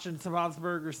been watching some Bob's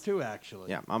Burgers too. Actually,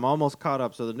 Yeah, I'm almost caught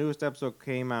up. So the newest episode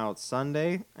came out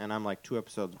Sunday, and I'm like 2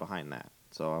 episodes behind that.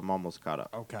 So I'm almost caught up.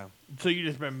 Okay, so you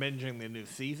just been binging the new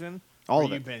season? All Or of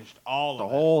you it. binged all The of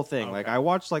whole it? thing. Okay. Like I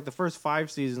watched like the first 5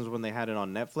 seasons when they had it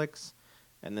on Netflix,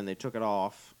 and then they took it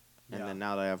off, and Yeah. then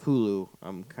now that I have Hulu,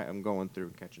 I'm going through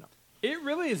and catching up. It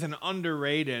really is an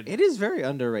underrated. It is very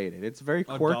underrated. It's very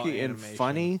adult quirky and animation.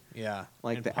 funny. Yeah,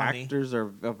 Like and the punny. actors are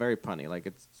very punny. Like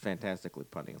it's fantastically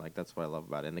punny. Like that's what I love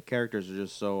about it. And the characters are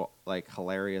just so like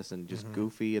hilarious and just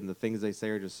goofy, and the things they say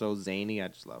are just so zany. I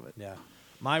just love it. Yeah,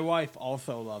 my wife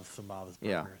also loves some Bob's Burgers.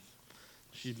 Yeah.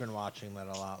 She's been watching that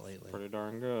a lot lately. Pretty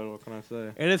darn good. What can I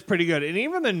say? It is pretty good, and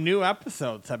even the new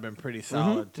episodes have been pretty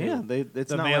solid too. Yeah, it's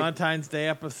the not like Valentine's Day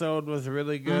episode was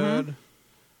really good.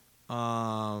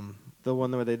 the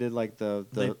one where they did like the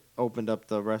They- opened up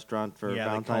the restaurant for yeah,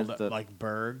 Valentine's. they called it like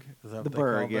Berg. Is that what the they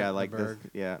Berg, called yeah, it? like the the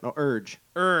Berg. no Urge.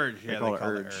 Urge. They Yeah, call they it call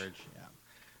Urge. it Urge. Yeah.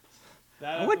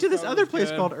 That I went to this episode other was place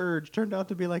good. called Urge. Turned out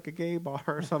to be like a gay bar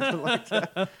or something like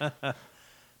that.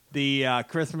 The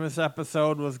Christmas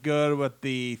episode was good with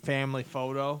the family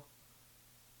photo.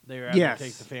 They were able Yes. to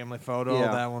take the family photo.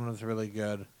 Yeah. That one was really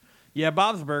good. Yeah,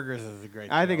 Bob's Burgers is a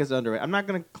great I show. think it's underrated. I'm not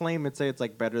gonna claim it's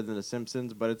like better than The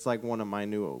Simpsons, but it's like one of my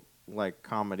new like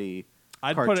comedy.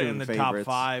 I'd put it in cartoon the favorites.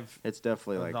 top 5 It's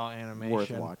definitely like adult animation. worth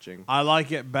watching. I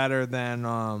like it better than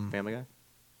Family Guy,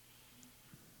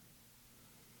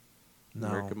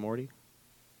 no. Rick and Morty.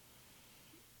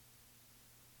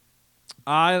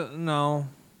 No.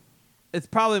 It's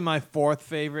probably my 4th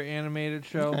favorite animated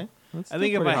show. Okay. That's I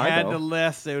think still if I pretty high, had though. to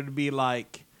list, it would be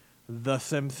like The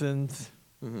Simpsons,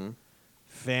 Mhm.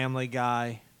 Family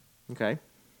Guy, Okay.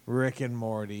 Rick and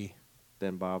Morty,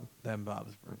 Then Bob. then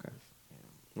Bob's Burgers. Okay.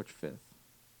 Which 5th?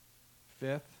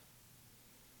 5th?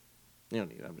 You don't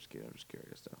need it. I'm just kidding. I'm just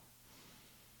curious though.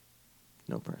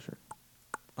 No pressure.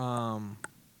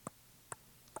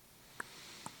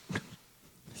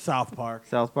 South Park.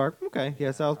 South Park. Okay.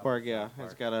 Yeah, South Park. Yeah,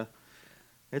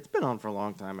 it's been on for a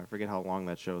long time. I forget how long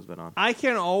that show's been on. I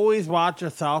can always watch a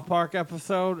South Park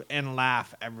episode and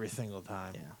laugh every single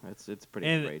time. Yeah, it's pretty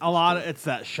And great. a lot of it's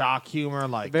that shock humor,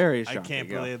 like Very I shocking, can't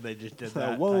yeah. believe they just did So,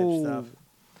 that whoa. type stuff.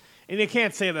 And you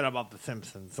can't say that about the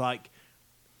Simpsons. Like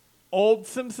old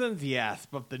Simpsons, yes,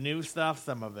 but the new stuff,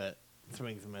 some of it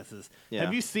swings and misses. Yeah.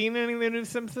 Have you seen any of the new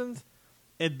Simpsons?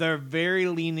 They're very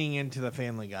leaning into the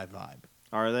Family Guy vibe.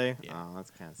 Are they? Yeah. Oh, that's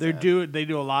kind of They sad.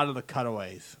 do a lot of the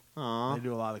cutaways. Aw. They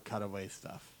do a lot of cutaway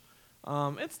stuff.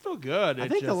 It's still good. I It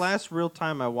think the just- last real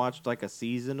time I watched like a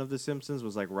season of The Simpsons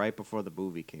was like right before the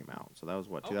movie came out. So that was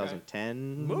what, Okay.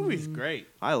 2010? movie's great.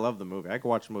 I love the movie. I could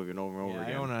watch the movie over and over Yeah, I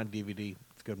again. own it on DVD.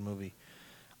 It's a good movie.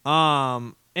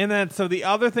 And then so the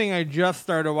other thing I just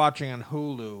started watching on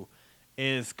Hulu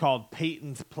is called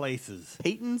Peyton's Places.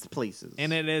 Peyton's Places.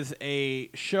 And it is a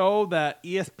show that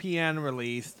E ESPN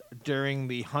released during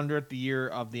the 100th year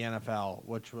of the NFL,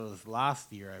 which was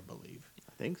last year, I believe.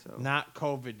 I think so. Not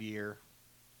COVID year.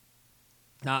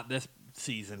 Not this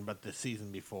season, but the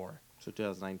season before. So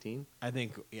 2019? I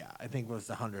think it was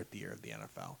the 100th year of the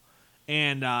NFL.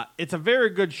 And it's a very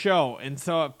good show. And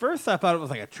so at first I thought it was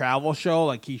like a travel show,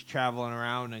 like he's traveling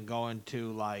around and going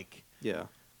to like Yeah.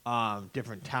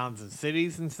 different towns and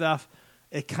cities and stuff.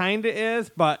 It kind of is,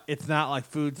 but it's not like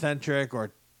food centric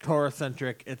or tourist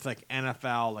centric. It's like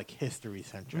NFL, like history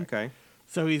centric. Okay.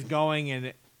 So he's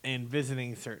going and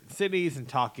visiting certain cities and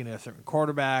talking to certain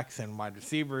quarterbacks and wide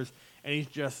receivers, and he's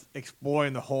just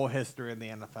exploring the whole history of the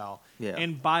NFL. Yeah.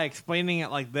 And by explaining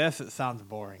it like this, it sounds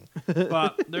boring.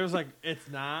 But there's like it's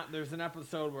not. There's an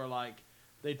episode where like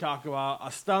they talk about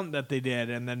a stunt that they did,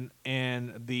 and then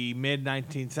in the mid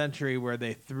 19th century where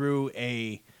they threw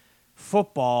a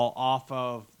football off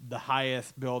of the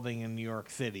highest building in New York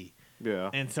City.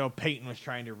 Yeah. And so Peyton was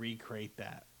trying to recreate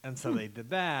that. And so they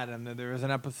did that. And then there was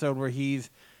an episode where he's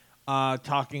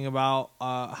talking about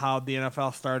how the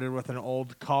NFL started with an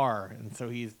old car. And so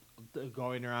he's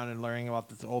going around and learning about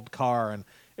this old car. And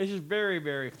it's just very,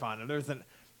 very fun. And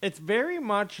it's very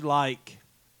much like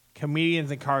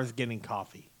comedians in cars getting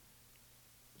coffee.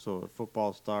 So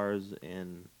football stars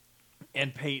in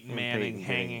And Peyton And Manning Peyton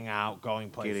hanging out, going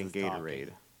places, getting talking. Gatorade.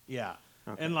 Yeah.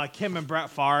 Okay. And like him and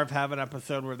Brett Favre have an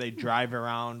episode where they drive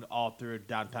around all through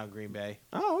downtown Green Bay.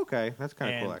 Oh, okay. That's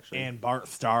kind of cool, actually. And Bart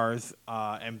Starr's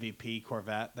MVP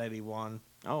Corvette that he won.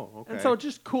 Oh, okay. And so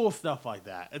just cool stuff like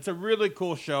that. It's a really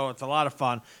cool show. It's a lot of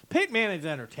fun. Peyton Manning's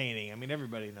entertaining. I mean,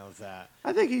 everybody knows that.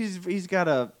 I think he's got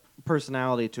a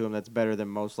personality to him that's better than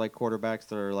most like quarterbacks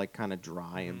that are like kind of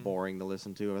dry and boring to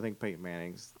listen to. I think Peyton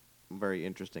Manning's very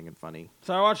interesting and funny.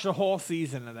 So I watched the whole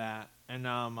season of that, and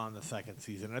now I'm on the second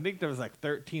season. I think there was like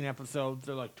 13 episodes.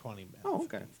 They're like 20 minutes. Oh,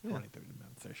 okay. 20, 30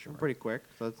 minutes. They're short. Pretty quick,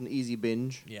 so it's an easy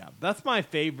binge. Yeah, that's my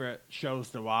favorite shows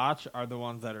to watch are the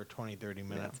ones that are 20, 30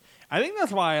 minutes. I think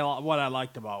that's why what I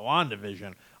liked about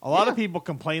WandaVision. A lot of people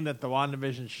complain that the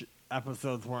WandaVision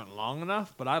episodes weren't long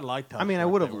enough, but I liked how I mean, I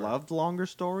short would they have were. loved longer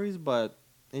stories, but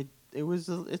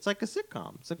it's like a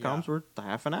sitcom. Sitcoms were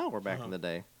half an hour back in the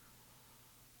day.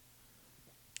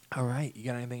 All right, you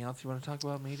got anything else you want to talk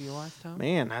about media-wise, Tom?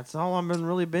 Man, that's all I've been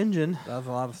really binging. That was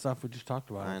a lot of stuff we just talked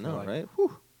about. I feel know, like. right?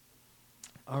 Whew.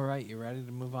 All right, you ready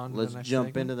to move on to Let's the next jump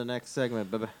segment? into the next segment,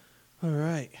 baby. All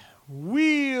right.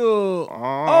 Wheel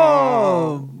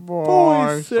Oh, of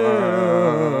Voices. voices.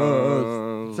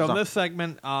 So in this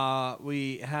segment,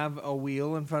 we have a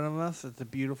wheel in front of us. It's a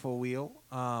beautiful wheel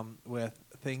with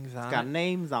things on Got it.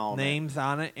 names on Names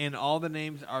on it, and all the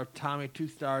names are Tommy Two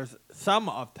Stars. Some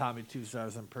of Tommy Two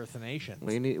Stars impersonations.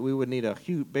 it. We would need a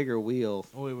bigger wheel.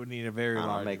 We would need a very I don't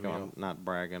large make wheel. on not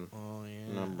bragging. Oh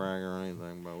yeah. Not bragging or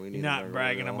anything, but we need You're a not bigger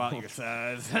bragging wheel. about your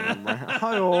size.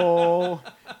 Hi-oh.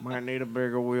 Might need a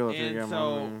bigger wheel if you And get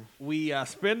so my we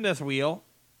spin this wheel,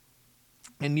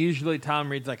 and usually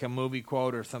Tom reads like a movie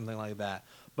quote or something like that.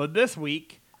 But this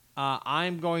week, we're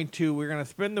going to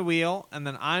spin the wheel, and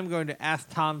then I'm going to ask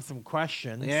Tom some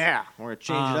questions. Yeah, we're going to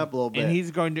change it up a little bit. And he's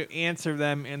going to answer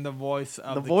them in the voice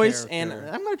of the voice, and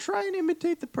character. I'm going to try and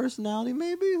imitate the personality,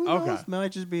 maybe. Who Okay. knows?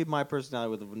 Might just be my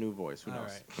personality with a new voice. Who All knows?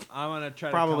 right. I'm going to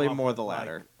try Probably to come up more with the like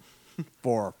latter.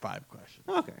 4 or 5 questions.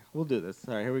 Okay, we'll do this.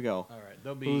 All right, here we go. All right.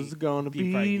 They'll be Who's gonna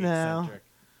Deep Fried be Geek now? centric.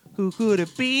 Who could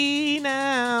it be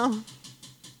now?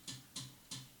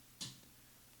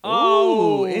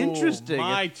 Oh, Ooh, interesting.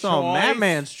 my It's all choice.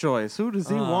 Madman's choice. Who does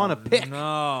he want to pick?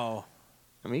 No.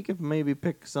 I mean, he could maybe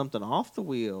pick something off the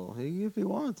wheel if he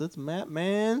wants. It's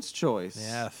Madman's choice.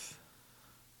 Yes.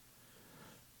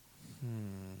 I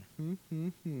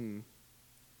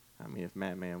mean, if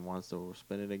Madman wants to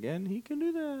spin it again, he can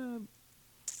do that.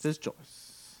 It's his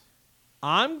choice.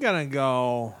 I'm going to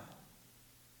go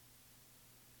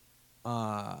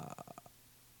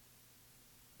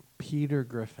Peter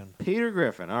Griffin. Peter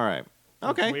Griffin. All right.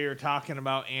 Okay. We were talking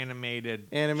about animated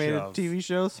shows. TV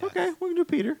shows. Yes. Okay, we can do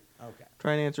Peter. Okay.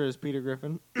 Try and answer as Peter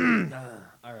Griffin.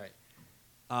 All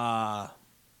right.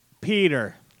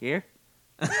 Peter. Here.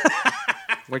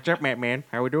 What's up, Madman?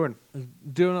 How we doing?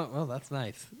 Doing well, that's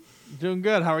nice. Doing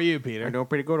good. How are you, Peter? I'm doing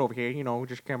pretty good over here. You know,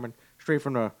 just coming straight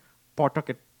from the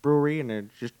Pawtucket Brewery,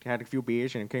 and just had a few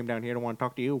beers and came down here to want to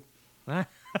talk to you.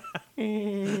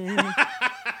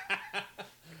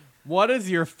 What is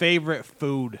your favorite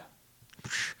food?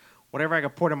 Whatever I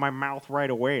could put in my mouth right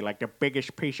away, like the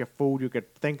biggest piece of food you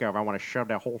could think of, I want to shove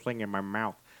that whole thing in my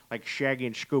mouth. Like Shaggy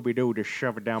and Scooby-Doo, just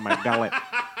shove it down my gullet.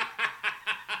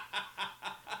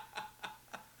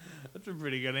 That's a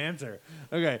pretty good answer.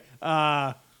 Okay.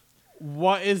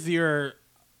 What is your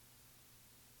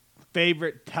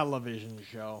favorite television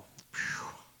show?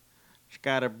 It's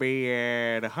got to be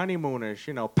the Honeymooners,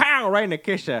 you know. Pow, right in the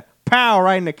kisser. Pow,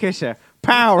 right in the kisser.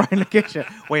 Pow, right in the kisser.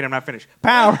 Wait, I'm not finished.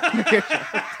 Pow, right in the kisser.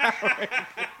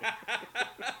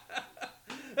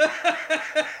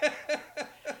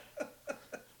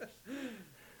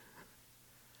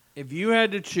 If you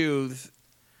had to choose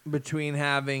between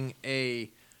having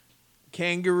a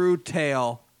kangaroo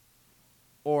tail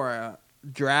or a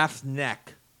giraffe's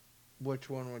neck, which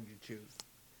one would you choose?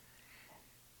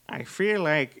 I feel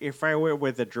like if I went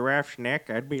with a giraffe's neck,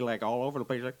 I'd be like all over the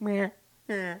place, like meh,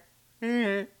 meh,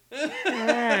 meh,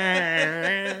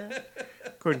 meh.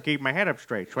 Couldn't keep my head up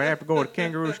straight, so I'd have to go with a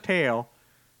kangaroo's tail,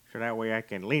 so that way I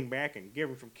can lean back and give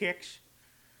him some kicks.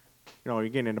 You know, you're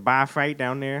getting in a bar fight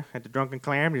down there at the Drunken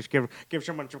Clam, just give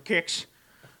someone some kicks,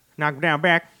 knock him down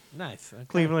back. Nice. Okay.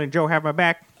 Cleveland and Joe have my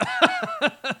back.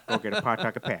 Go get a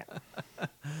Pawtucket Pat.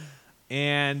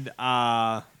 And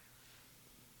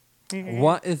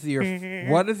what is your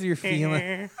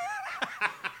feeling?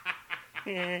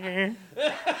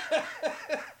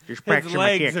 Just His practicing my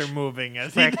legs kicks. are moving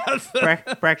as he does.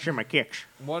 Practicing my kicks.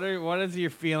 What is your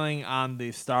feeling on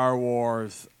the Star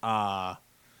Wars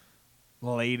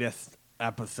latest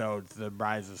episodes, the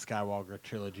Rise of Skywalker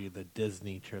trilogy, the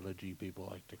Disney trilogy, people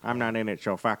like to call I'm not in it,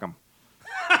 so fuck them.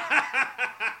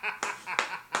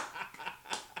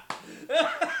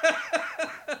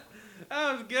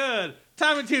 That was good.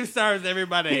 Tommy 2 stars,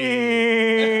 everybody.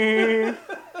 Hey,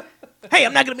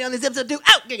 I'm not gonna be on this episode too.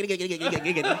 Ow!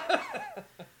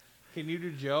 Can you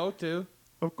do Joe, too?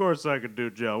 Of course I could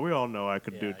do Joe. We all know I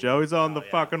could do Yeah, Joe. He's on the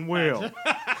fucking wheel.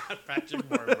 Patrick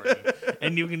Warburton.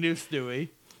 And you can do Stewie.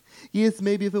 Yes,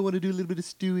 maybe if I want to do a little bit of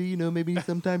Stewie, you know, maybe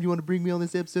sometime you want to bring me on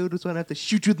this episode, so I don't have to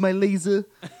shoot you with my laser.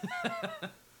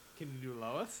 Can you do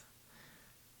Lois?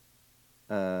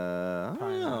 I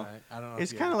don't know. I don't know.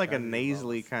 It's if you kind of ever like a tried to do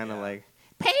nasally Lois. kind of Yeah. like.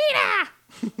 Peter!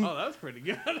 Oh, that was pretty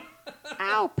good.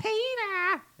 Oh,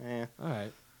 Peter! Eh, All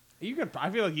right. You could. I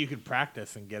feel like you could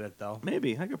practice and get it though.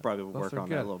 maybe I could probably work are on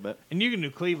good. that a little bit. And you can do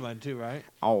Cleveland too, right?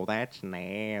 Oh, that's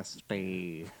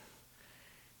nasty.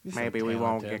 You're so Maybe we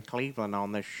won't talented. get Cleveland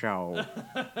on this show.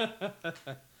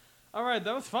 All right,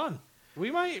 that was fun. We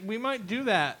might do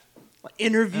that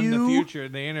Interview. in the future.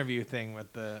 The interview thing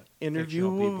with the Interview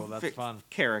fictional people. That's fic- fun.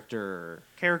 Character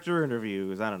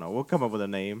interviews. I don't know. We'll come up with a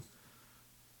name.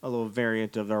 A little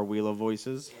variant of our Wheel of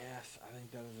Voices. Yes, I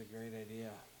think that is a great idea.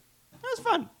 That was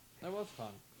fun. That was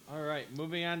fun. All right,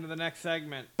 moving on to the next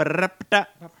segment. Ba-da-da-da.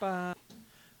 Ba-ba.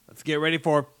 Let's get ready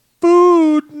for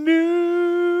food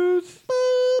news.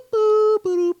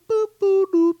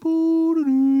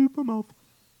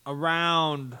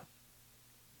 Around,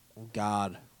 oh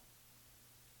God,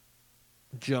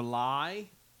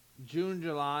 June,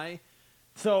 July.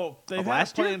 So they've Of had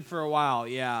last a year? plan for a while.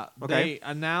 Yeah, Okay. they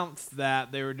announced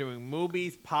that they were doing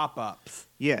movies pop-ups.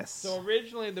 Yes. So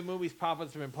originally, the movies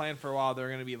pop-ups have been planned for a while. They're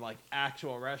going to be like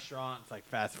actual restaurants, like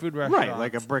fast food restaurants, right,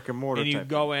 like a brick and mortar and you type.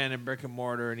 go in and brick and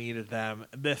mortar and eat at them.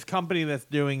 This company that's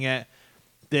doing it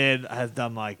has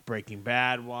done like Breaking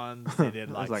Bad ones. They did It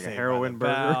was like, like a Saved by heroin the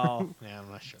burger. Bell. Yeah,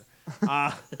 I'm not sure.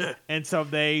 And so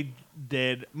they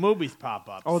did movies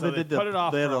pop-ups. Oh, so they did put it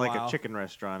off they had for a like while. a chicken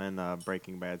restaurant in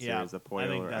Breaking Bad Yeah, series, the Pollo. I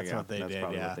think that's what they that's did,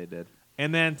 probably yeah. what they did.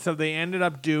 And then so they ended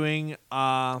up doing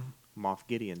Moff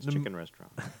Gideon's chicken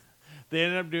restaurant. they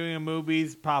ended up doing a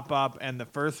movies pop-up, and the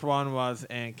first one was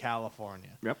in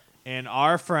California. Yep. And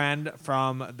our friend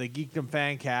from the Geekdom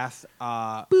Fancast,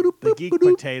 the Geek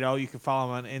Potato, you can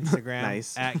follow him on Instagram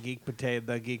Nice. at Geek Potato,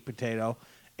 the Geek Potato,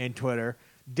 and Twitter.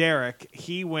 Derek,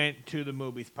 he went to the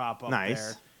movies pop up Nice.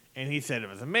 there, and he said it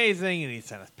was amazing, and he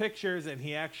sent us pictures, and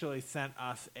he actually sent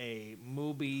us a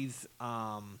movies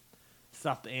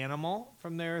stuffed animal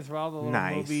from there as well, the little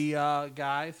Nice. movie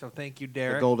guy. So thank you,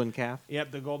 Derek. The golden calf. Yep,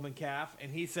 the golden calf.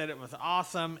 And he said it was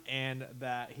awesome and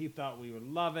that he thought we would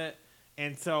love it.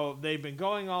 And so they've been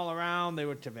going all around. They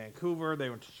went to Vancouver. They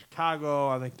went to Chicago.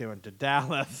 I think they went to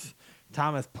Dallas.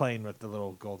 Tom is playing with the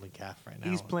little golden calf right now.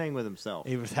 He's playing with himself.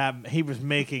 He was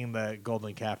making the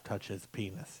golden calf touch his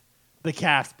penis. The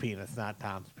calf's penis, not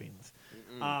Tom's penis.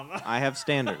 I have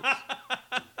standards.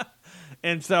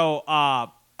 And so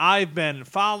I've been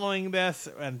following this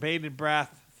and bated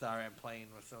breath. Sorry, I'm playing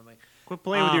with something. Quit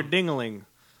playing with your Um, dingling.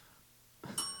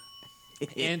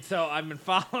 And so I've been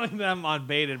following them on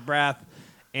bated breath.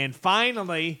 And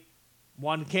finally,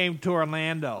 one came to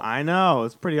Orlando. I know.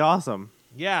 It's pretty awesome.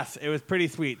 Yes, it was pretty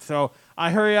sweet. So I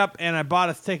hurry up and I bought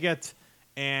us tickets,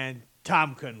 and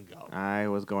Tom couldn't go I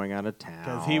was going out of town.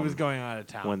 because he was going out of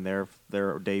town. when their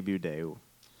debut day.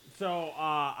 So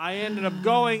I ended up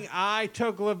going. I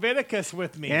took Leviticus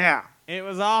with me. Yeah. It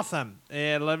was awesome.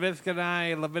 Leviticus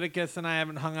and I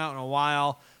haven't hung out in a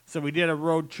while, so we did a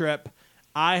road trip.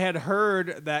 I had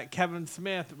heard that Kevin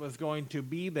Smith was going to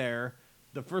be there,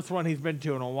 the first one he's been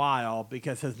to in a while,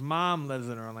 because his mom lives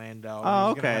in Orlando. and Oh,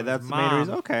 he's gonna okay. have That's his the main mom-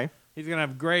 reason. Okay. He's going to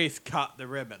have Grace cut the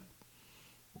ribbon.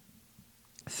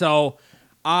 So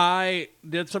I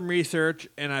did some research,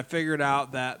 and I figured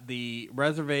out that the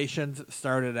reservations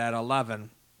started at 11.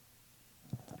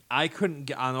 I couldn't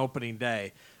get on opening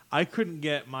day. I couldn't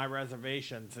get my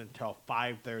reservations until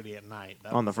 5:30 at night.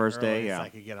 That On the was first day, earliest yeah. I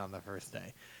could get on the first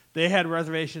day. They had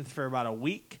reservations for about a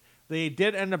week. They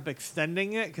did end up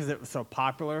extending it because it was so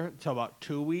popular until about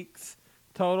 2 weeks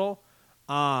total.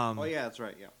 Oh yeah, that's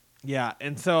right. Yeah. Yeah,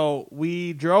 and so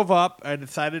we drove up. I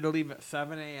decided to leave at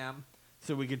 7 a.m.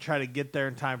 so we could try to get there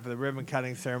in time for the ribbon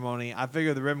cutting ceremony. I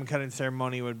figured the ribbon cutting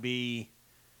ceremony would be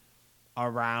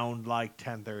around like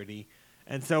 10:30.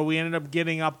 And so we ended up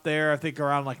getting up there, I think,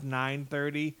 around like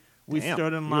 9:30. We Damn,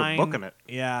 stood in you were line. booking it.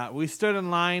 Yeah, we stood in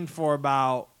line for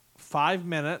about 5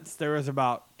 minutes. There was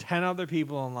about 10 other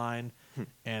people in line,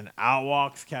 and out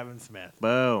walks Kevin Smith.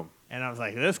 Boom. And I was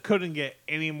like, this couldn't get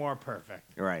any more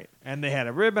perfect. Right. And they had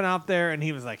a ribbon out there, and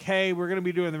he was like, hey, we're going to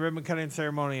be doing the ribbon cutting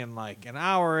ceremony in like an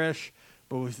hour-ish.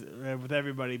 But with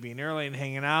everybody being early and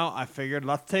hanging out, I figured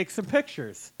let's take some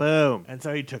pictures. Boom. And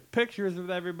so he took pictures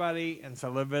with everybody. And so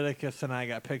Leviticus and I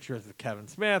got pictures with Kevin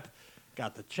Smith,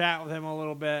 got to chat with him a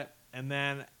little bit. And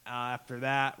then after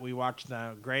that, we watched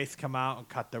Grace come out and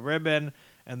cut the ribbon,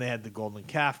 and they had the golden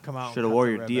calf come out. Should have wore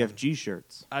your DFG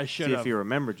shirts. I should See have. if he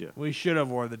remembered you. We should have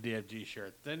wore the DFG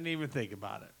shirts. Didn't even think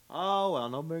about it. Oh, well,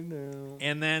 no big deal.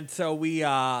 And then so we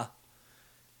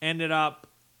ended up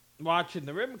watching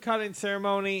the ribbon cutting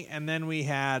ceremony, and then we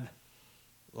had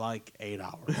like 8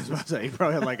 hours. I was about to say, you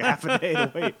probably had like half a day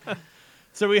to wait.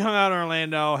 So we hung out in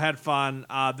Orlando, had fun.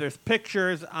 There's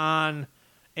pictures on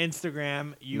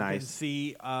Instagram you can Nice.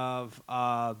 see of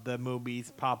the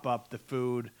movies pop up, the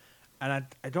food. And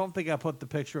I don't think I put the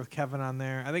picture of Kevin on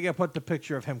there. I think I put the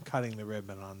picture of him cutting the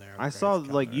ribbon on there. I Grace saw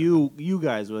cutting like the ribbon. you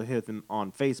guys were hitting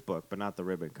on Facebook, but not the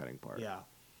ribbon cutting part. Yeah.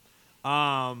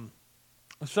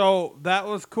 So that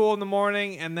was cool in the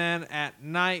morning, and then at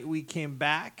night we came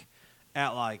back at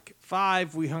like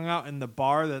 5. We hung out in the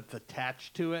bar that's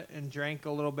attached to it and drank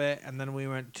a little bit, and then we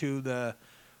went to the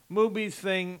movies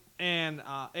thing. And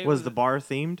it Was the bar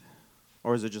themed,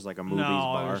 or is it just like a movies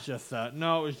bar? it was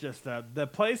just the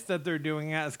place that they're doing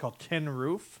it is called Tin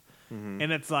Roof, and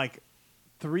it's like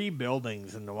 3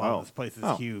 buildings in the one. Oh. This place is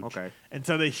Oh, huge. okay. And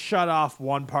so they shut off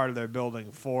one part of their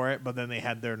building for it, but then they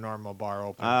had their normal bar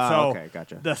open. So Okay,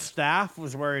 gotcha. the staff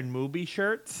was wearing movie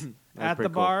shirts That's at the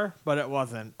pretty cool. bar, but it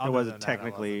wasn't. It Other wasn't than that, it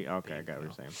technically wasn't okay. I being, got what you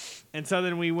you're know. saying. And so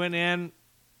then we went in.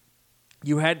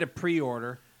 You had to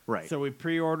pre-order. Right. So we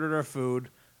pre-ordered our food.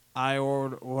 I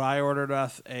ordered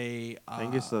us a I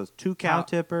think it's those 2 cow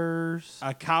tippers,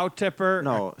 a cow tipper,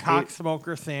 No, a cock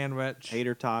smoker sandwich,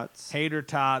 tater tots. tater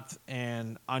tots,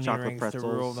 and onion Chocolate rings pretzels. to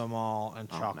rule them all, and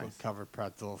Oh, chocolate nice. covered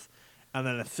pretzels, and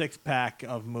then a 6-pack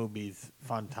of Movies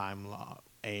Fun Time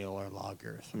ale or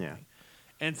lager or something. Yeah.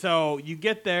 And so you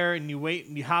get there and you wait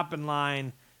and you hop in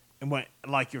line, and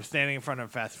like you're standing in front of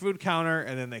a fast food counter,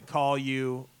 and then they call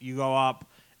you. You go up,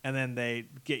 and then they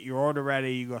get your order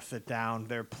ready. You go sit down.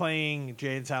 They're playing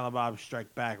Jay and Silent Bob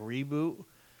Strike Back reboot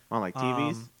On like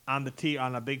TVs.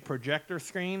 on a big projector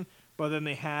screen. But then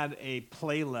they had a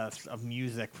playlist of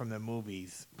music from the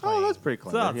movies. Oh, that's playing. pretty So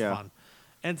clever, that's yeah. fun.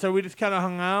 And so we just kind of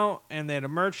hung out, and they had a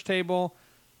merch table.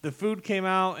 The food came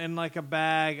out in like a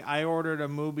bag. I ordered a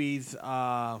Movies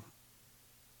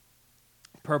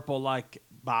purple like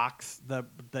box that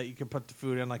you could put the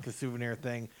food in, like a souvenir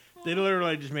thing. They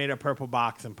literally just made a purple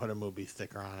box and put a movie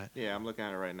sticker on it. Yeah, I'm looking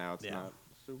at it right now. It's Yeah. not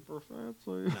super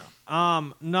fancy.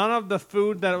 None of the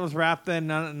food that it was wrapped in,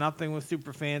 nothing was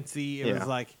super fancy. It Yeah. was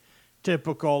like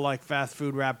typical like fast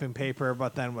food wrapping paper,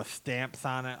 but then with stamps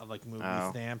on it, like movie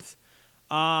Oh. stamps.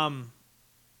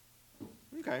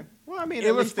 Okay. Well, I mean, It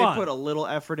at was least fun. they put a little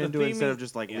effort The into it instead theming- of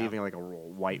just like yeah. leaving like a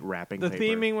white wrapping The paper.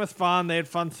 theming was fun. They had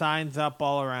fun signs up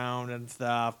all around and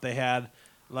stuff. They had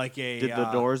like a. Did the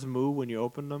doors move when you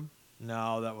opened them?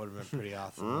 No, that would have been pretty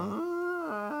awesome.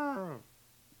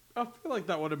 I feel like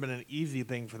that would have been an easy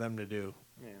thing for them to do.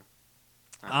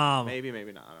 Yeah. Maybe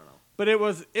not. I don't know. But it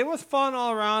was fun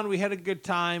all around. We had a good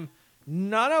time.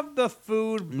 None of the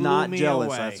food blew Not me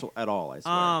jealous away. at all. I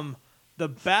swear. The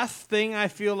best thing I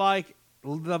feel like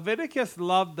Leviticus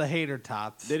loved the hater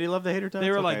tots. Did he love the hater tots?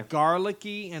 They were Okay. like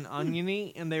garlicky and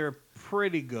oniony, and they were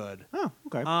pretty good. Oh,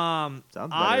 okay. Sounds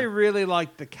I better. really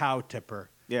liked the cow tipper.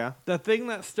 Yeah. The thing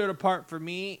that stood apart for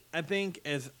me, I think,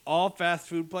 is all fast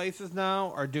food places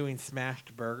now are doing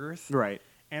smashed burgers. Right.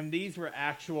 And these were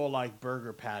actual like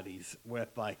burger patties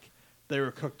with like they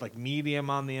were cooked like medium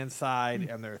on the inside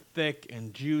and they're thick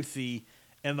and juicy,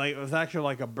 and like it was actually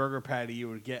like a burger patty you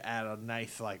would get at a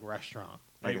nice like restaurant.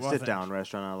 Like It a wasn't- sit-down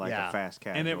restaurant, not like yeah. a fast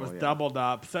casual. And it was yeah. doubled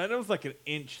up, so it was like an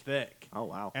inch thick. Oh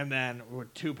wow. And then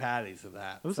with 2 patties of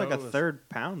that. It was So like a third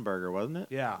pound burger, wasn't it?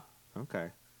 Yeah. Okay.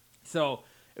 So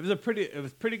it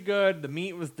was pretty good. The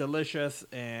meat was delicious,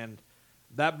 and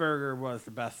that burger was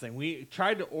the best thing. We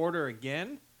tried to order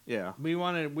again. Yeah. We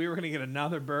were gonna get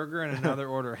another burger and another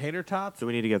order of hater tots. Do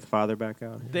we need to get the father back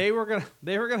out? They were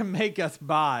gonna make us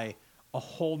buy a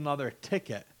whole nother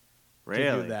ticket to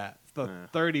Really? do that. So Yeah.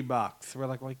 $30. We're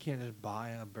like, well, you can't just buy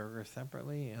a burger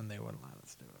separately, and they wouldn't let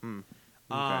us do it.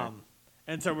 Okay.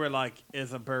 And so we're like,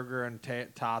 is a burger and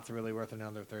tots really worth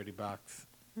another $30?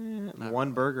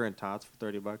 One burger and tots for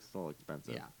 $30 is a little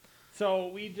expensive. Yeah. So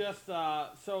we just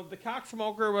so the cock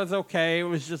smoker was okay. It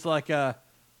was just like a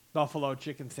buffalo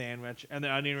chicken sandwich, and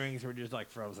the onion rings were just like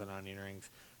frozen onion rings.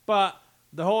 But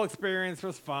the whole experience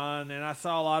was fun, and I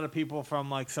saw a lot of people from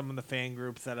like some of the fan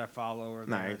groups that I follow over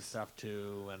there and Nice. stuff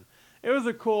too, and it was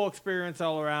a cool experience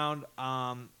all around.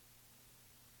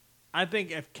 I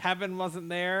think if Kevin wasn't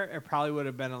there, it probably would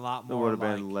have been a lot It more. would have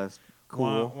like, been less wah,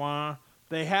 cool. wah.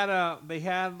 They had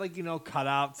like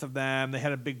cutouts of them. They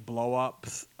had a big blow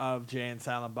ups of Jay and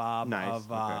Silent Bob Nice,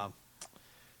 of okay.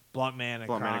 Blunt Man and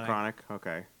Blunt Man Chronic. and Chronic.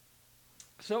 Okay.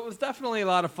 So it was definitely a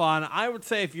lot of fun. I would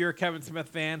say if you're a Kevin Smith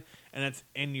fan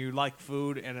and you like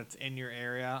food and it's in your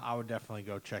area, I would definitely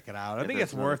go check it out. I It think is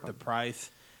it's really worth fun. the price.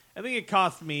 I think it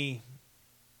cost me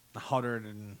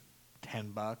 $110.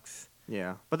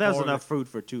 Yeah, but that was Or enough food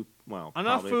for two. Well,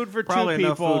 Enough food for two probably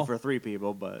enough people. food for 3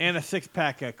 people, but And a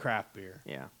 6-pack of craft beer.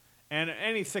 yeah, And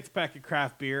any 6-pack of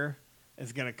craft beer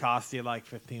is going to cost you like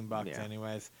 $15 Yeah.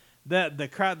 anyways. The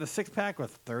 6-pack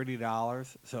was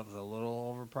 $30, so it was a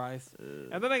little overpriced.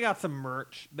 And then I got some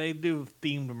merch. They do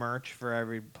themed merch for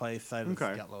every place. I just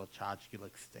Okay. got little tchotchke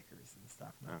like stickers and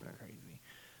stuff. Nothing Okay. crazy.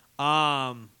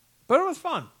 But it was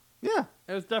fun. yeah.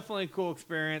 It was definitely a cool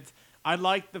experience. I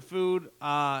liked the food.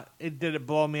 Did it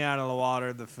blow me out of the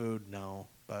water? The food, no.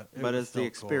 But But was it's still the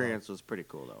cool. experience was pretty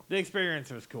cool though. The experience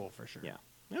was cool for sure. Yeah.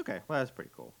 Okay, well that's pretty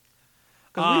cool.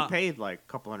 Because Uh, we paid like a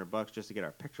couple $100 just to get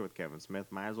our picture with Kevin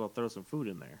Smith. Might as well throw some food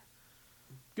in there.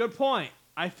 Good point.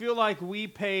 I feel like we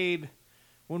paid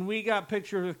when we got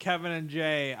pictures with Kevin and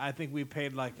Jay. I think we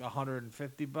paid like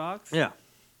 $150. Yeah.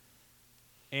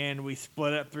 And we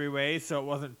split it 3 ways, so it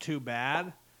wasn't too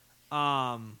bad.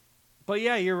 But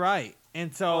yeah, you're right.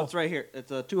 And so, Oh, it's right here. It's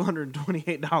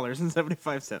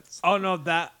 $228.75. oh no,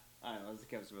 that I know, that's the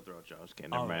Kevin Smith Roadshow. I was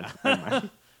kidding. Oh, Never mind. yeah. Never mind.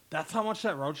 that's how much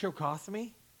that roadshow cost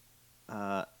me.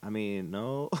 I mean,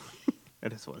 no.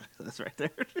 It is what it is. That's right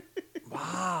there.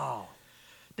 Wow.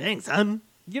 Dang, son.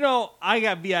 You know, I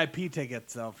got VIP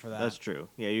tickets though for that. That's true.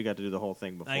 Yeah, you got to do the whole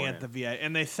thing before. I got the VIP,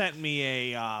 and they sent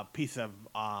me a piece of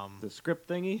the script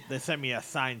thingy. They sent me a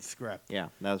signed script. Yeah,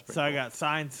 that was pretty. So I cool. got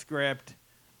signed script.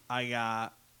 I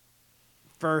got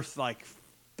first like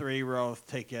 3 rows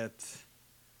tickets,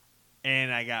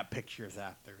 and I got pictures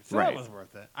after. So Right. that was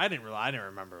worth it. I didn't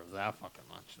remember it was that fucking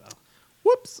much though.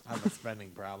 Whoops. I have a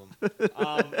spending problem.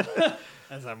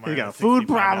 As I'm You wearing got a food $65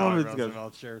 problem, it's good.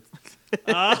 Roosevelt shirt.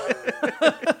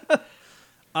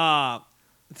 So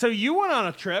you went on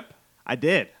a trip. I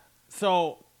did.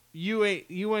 So you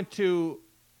went to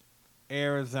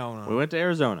Arizona. We went to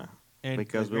Arizona and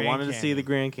because the we Grand wanted to see the Canyon.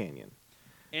 Grand Canyon.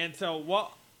 And so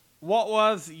what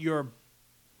was your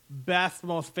best,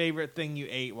 most favorite thing you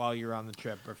ate while you were on the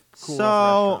trip? Or coolest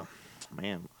So, restaurant?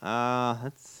 man,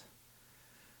 that's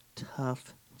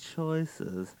tough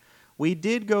choices. We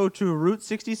did go to Route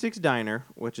 66 Diner,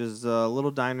 which is a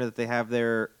little diner that they have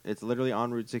there. It's literally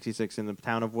on Route 66 in the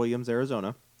town of Williams,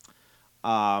 Arizona.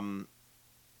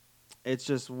 It's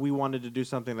just we wanted to do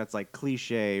something that's like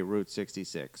cliche Route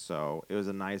 66. So it was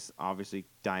a nice, obviously,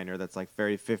 diner that's like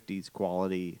very 50s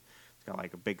quality. It's got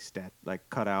like a big like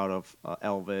cutout of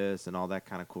Elvis and all that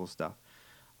kind of cool stuff.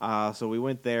 So we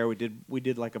went there. We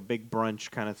did like a big brunch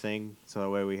kind of thing. So that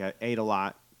way we ate a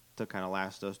lot to kind of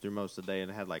last us through most of the day, and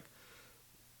it had like,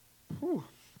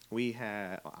 I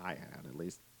had at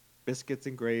least biscuits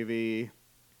and gravy,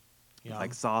 Yum.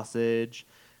 like sausage.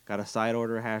 Got a side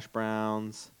order of hash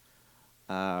browns.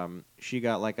 She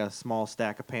got like a small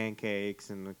stack of pancakes,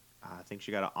 and I think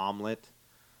she got an omelet.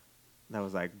 That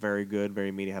was like very good,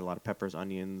 very meaty. Had a lot of peppers,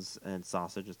 onions, and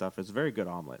sausage and stuff. It's a very good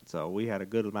omelet. So we had a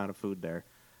good amount of food there.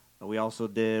 We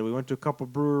went to a couple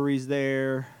breweries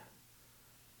there,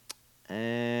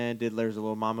 and there's a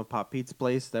little mom and pop pizza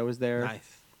place that was there.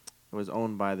 Nice. It was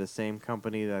owned by the same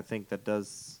company that I think that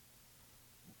does.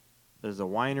 There's a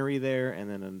winery there, and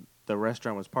then the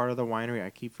restaurant was part of the winery. I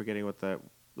keep forgetting what the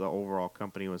overall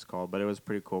company was called, but it was a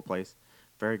pretty cool place.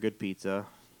 Very good pizza,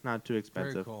 not too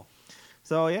expensive. Very cool.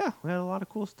 So yeah, we had a lot of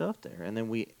cool stuff there, and then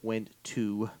we went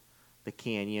to the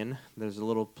canyon. There's a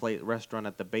little restaurant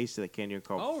at the base of the canyon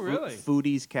called Oh, really?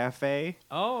 Foodie's Cafe,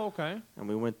 Oh, okay. and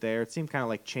we went there. It seemed kind of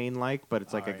like chain-like, but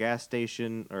it's like a Alright. gas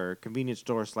station or convenience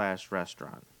store /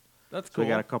 restaurant. That's So cool. we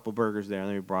got a couple burgers there, and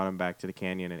then we brought them back to the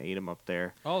canyon and ate them up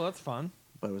there. Oh, that's fun.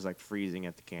 But it was like freezing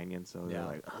at the canyon, so Yeah. they're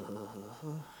like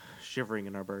shivering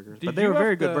in our burgers. Did But they you were have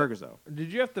very good to- burgers, though.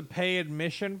 Did you have to pay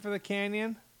admission for the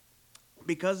canyon?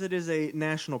 Because it is a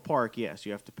national park, yes,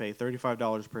 you have to pay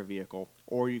 $35 per vehicle,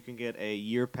 or you can get a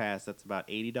year pass that's about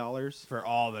 $80, For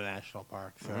all the national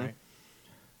parks, Mhm. right?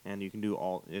 and you can do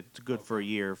all. It's good for a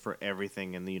year for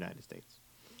everything in the United States,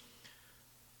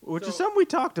 which is So- something we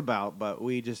talked about, but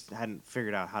we just hadn't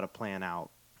figured out how to plan out.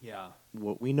 Yeah.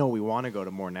 We know we want to go to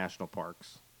more national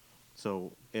parks,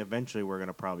 so eventually we're going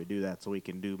to probably do that, so we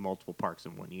can do multiple parks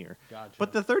in 1 year. Gotcha.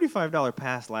 But the $35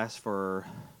 pass lasts for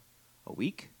a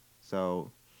week,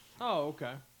 so Oh,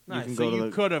 okay. Nice. can So go to you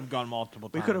the- could have gone multiple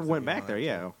we times. could have if went you back there, wanted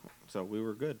to. yeah. So we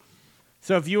were good.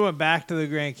 So if you went back to the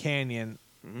Grand Canyon,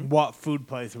 what food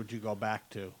place would you go back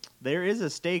to? There is a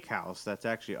steakhouse that's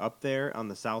actually up there on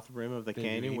the south rim of the Did you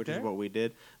canyon, eat which there? is what we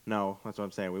did. No, that's what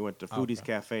I'm saying. We went to Foodie's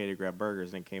Okay. Cafe to grab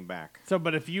burgers and came back. So,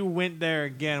 but if you went there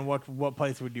again, what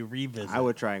place would you revisit? I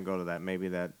would try and go to that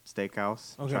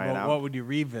steakhouse. Okay, try it but out. what would you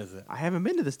revisit? I haven't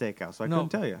been to the steakhouse, so I couldn't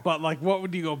tell you. But like, what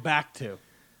would you go back to?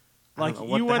 Like, What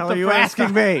you the went hell the are you first asking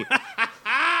time- me?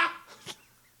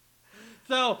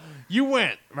 So you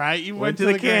went, right? You Went to to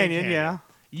the the Grand canyon, yeah.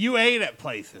 You ate at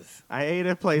places. I ate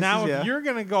at places, Now, yeah. if you're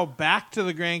gonna go back to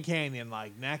the Grand Canyon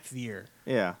like next year,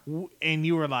 Yeah. and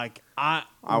you were like, I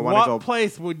wanna what go-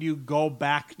 place would you go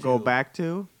back to? Go back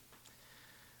to?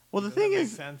 Well, the Does that thing make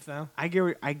is, sense now. I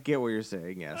get what you're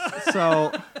saying, yes.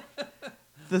 So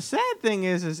the sad thing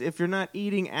is if you're not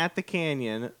eating at the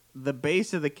canyon, the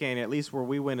base of the canyon, at least where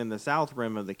we went in the south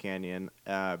rim of the canyon,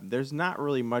 there's not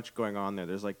really much going on there.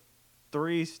 There's like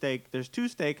there's 2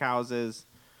 steakhouses,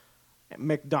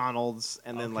 McDonald's,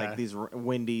 and then like Okay. these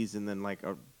Wendy's, and then like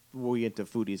we went to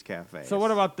Foodie's Cafe. So what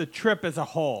about the trip as a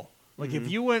whole? Like, if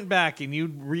you went back and you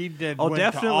redid, Oh, went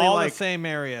definitely, to all like- the same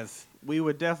areas. we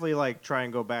would definitely like try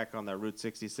and go back on that Route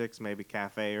 66, maybe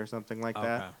cafe or something like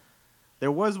that.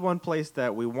 There was one place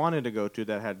that we wanted to go to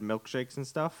that had milkshakes and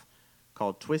stuff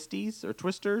called Twisties or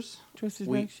Twisters. Twisted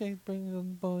We- milkshake, bring the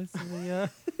boys to the.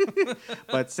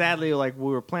 But sadly, like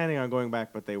we were planning on going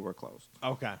back, but they were closed.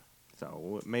 Okay.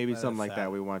 So maybe That is something like sad.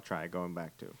 that we want to try going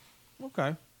back to.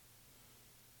 Okay.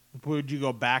 Would you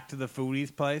go back to the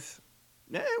foodies place?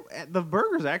 Yeah, the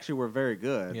burgers actually were very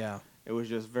good. Yeah. It was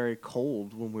just very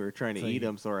cold when we were trying to So eat you-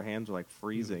 them, so our hands were like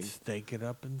freezing. Steak it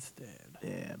up instead.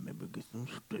 Yeah, maybe get some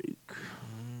steak.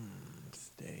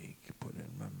 Steak, put it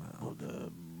in my mouth. Put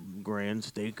a grand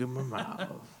steak in my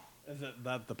mouth. Is it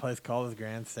that the place called is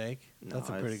Grand Steak? No, That's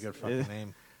a pretty it's- good fucking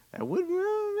name. That would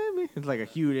maybe. It's like a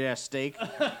huge ass steak.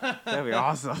 That'd be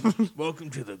awesome. Welcome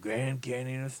to the Grand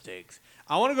Canyon of Steaks.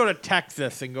 I want to go to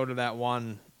Texas and go to that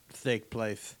one steak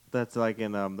place. That's like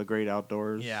in the Great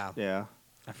Outdoors. Yeah. Yeah.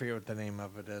 I forget what the name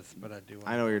of it is, but I do.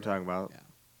 I know what you're talking about. Yeah.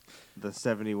 The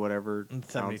 70 whatever.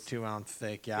 72-ounce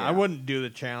steak. Yeah. Yeah. I wouldn't do the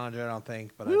challenge, I don't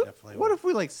think, but I What, definitely what would. if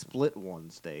we like split one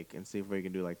steak and see if we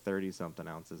can do like 30 something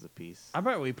ounces a piece? I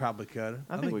bet we probably could.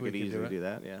 I think we could easily it. do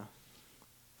that. Yeah.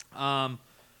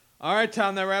 All right,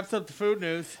 Tom, that wraps up the food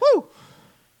news. Woo!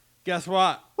 Guess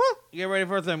what? What? Get ready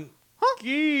for some Huh?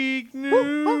 geek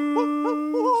news.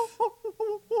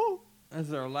 This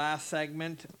is our last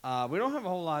segment. We don't have a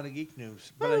whole lot of geek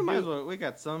news, but I might as do. well. We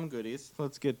got some goodies.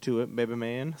 Let's get to it, baby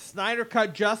man. Snyder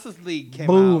Cut Justice League came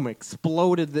Boom! out.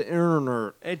 Exploded the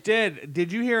internet. It did.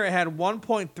 Did you hear it had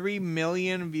 1.3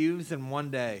 million views in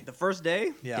one day? The first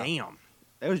day? Yeah. Damn.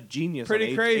 That was genius. Pretty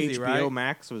on crazy, HBO right?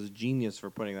 Max was genius for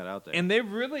putting that out there. And they've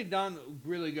really done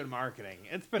really good marketing.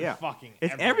 It's been Yeah. fucking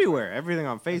It's everywhere. Everything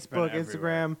on It's been Facebook, everywhere.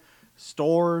 Instagram,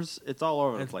 stores. It's all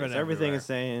over the It's place. been Everything everywhere. is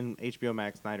saying HBO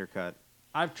Max Snyder Cut.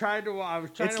 I was trying to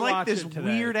It's watch like this it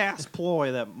today. weird ass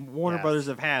ploy that Warner Yes. Brothers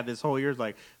have had this whole year. It's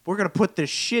like, we're going to put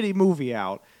this shitty movie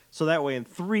out so that way in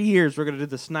 3 years we're going to do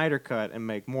the Snyder Cut and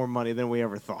make more money than we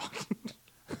ever thought.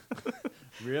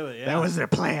 Really, yeah. That was their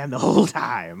plan the whole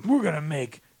time. We're gonna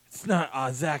make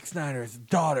Zack Snyder's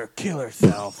daughter kill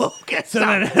herself, Okay, so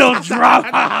then he'll drop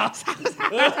out.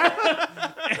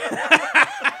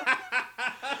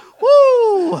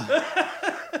 Woo!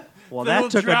 Well, Then that we'll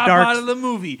took a drop dark. out of the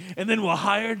movie, and then we'll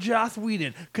hire Joss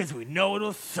Whedon because we know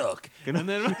it'll suck. And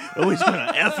then Always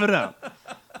gonna f it up.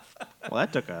 Well,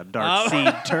 that took a dark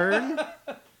seed turn.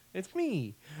 it's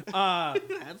me.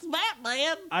 That's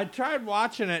Batman. I tried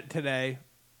watching it today,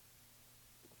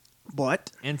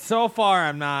 But and so far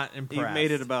I'm not impressed. you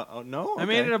made it about. Oh no! I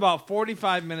made Okay. it about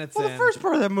 45 minutes Well, in. the first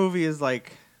part of that movie is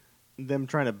like them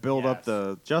trying to build up Yes.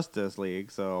 the Justice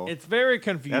League. So It's very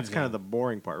confusing. that's kind of the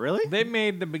boring part. Really? They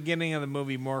made the beginning of the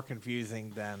movie more confusing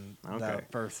than the Okay.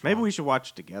 first. Maybe one. we should watch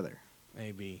it together,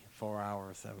 maybe 4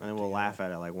 hours. Of it and then we'll together. laugh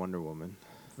at it like Wonder Woman.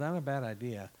 It's not a bad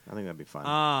idea. I think that'd be fun.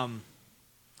 Wonder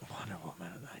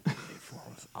Woman in 1984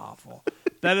 was awful.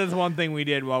 That is one thing we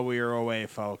did while we were away,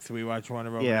 folks. We watched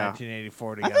Wonder Woman Yeah.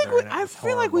 1984 I together. think and it I was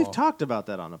feel like we've horrible. talked about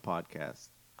that on the podcast.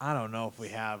 I don't know if we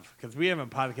have, because we haven't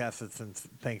podcasted since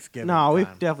Thanksgiving. No, we've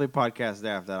time. definitely podcasted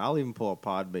after that. I'll even pull a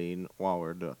Podbean while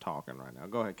we're talking right now.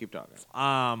 Go ahead, keep talking.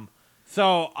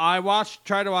 So I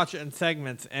tried to watch it in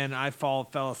segments, and I fell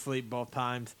asleep both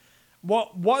times.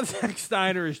 What Zack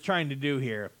Snyder is trying to do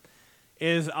here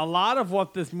is a lot of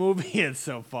what this movie is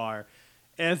so far,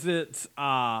 is it's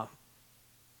Yeah.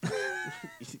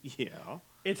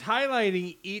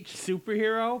 highlighting each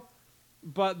superhero,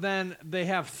 but then they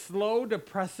have slow,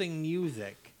 depressing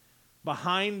music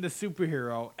behind the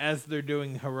superhero as they're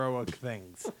doing heroic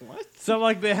things. What? So,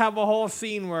 like, they have a whole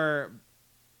scene where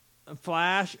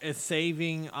Flash is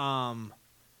saving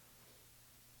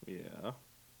Yeah.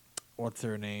 what's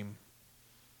her name?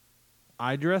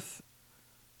 Idris?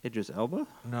 Idris Elba?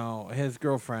 No, his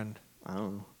girlfriend. I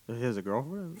don't know. He has a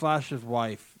girlfriend? Flash's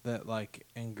wife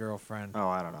and girlfriend. Oh,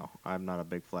 I don't know. I'm not a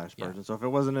big Flash Yeah. person. So if it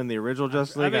wasn't in the original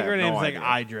Justice League, I think her have name's no like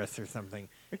idea. Idris or something.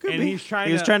 It could and be. he's trying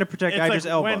He was trying to protect it's Idris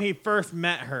like Elba. when he first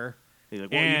met her. He's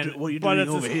like, And, what are you but doing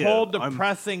it's over this here? whole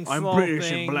depressing, I'm slow British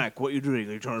thing. and black. What are you doing?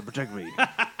 Are you trying to protect me?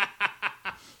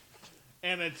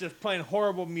 And it's just playing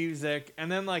horrible music.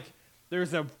 And then, like,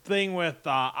 there's a thing with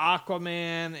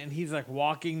Aquaman, and he's, like,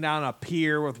 walking down a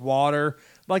pier with water.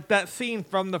 Like that scene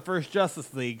from the first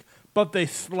Justice League, but they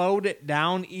slowed it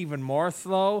down even more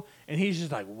slow. And he's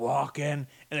just, like, walking,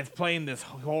 and it's playing this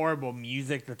horrible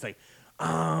music that's like,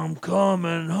 I'm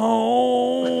coming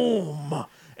home.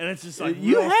 And it's just, like,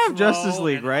 You real have slow Justice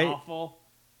League, and right? awful.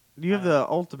 You have the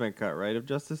ultimate cut, right, of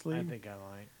Justice League? I think I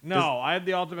might. No, I have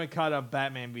the ultimate cut of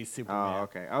Batman v Superman. Oh,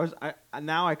 okay.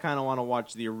 Now I kind of want to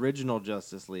watch the original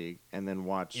Justice League and then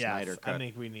watch Yes, Snyder cut. I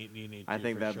think you need to. I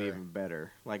think for that'd be sure. even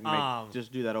better. Like,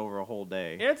 just do that over a whole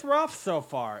day. It's rough so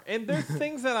far, and there's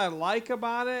things that I like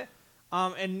about it.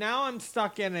 And now I'm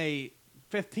stuck in a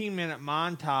 15-minute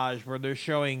montage where they're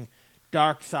showing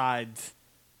Darkseid's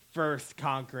first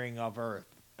conquering of Earth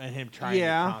and him trying to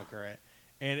conquer it.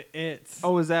 And it's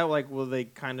Oh, is that like? Well, they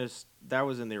kind of that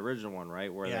was in the original one,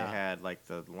 right? Where Yeah. they had like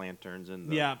the lanterns and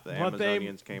the but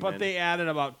Amazonians came in. they added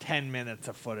about 10 minutes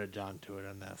of footage onto it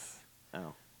in this.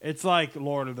 Oh. It's like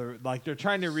Lord of the they're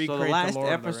trying to recreate So the last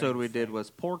Lord of the episode we Rings did thing. was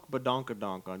Pork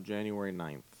Badonkadonk on January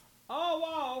 9th. Oh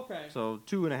wow, okay. So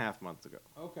 2.5 months ago.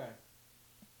 Okay.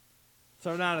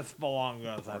 So not as long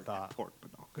ago as I thought. Pork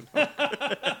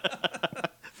Badonkadonk.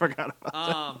 Forgot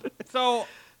about that. So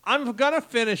I'm gonna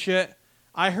finish it.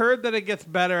 I heard that it gets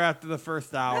better after the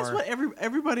first hour. That's what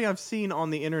everybody I've seen on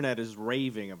the internet is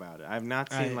raving about it. I've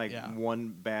not seen yeah. one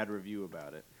bad review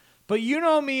about it. But you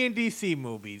know me in DC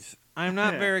movies. I'm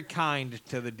not Yeah. very kind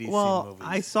to the DC Well, movies.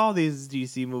 I saw these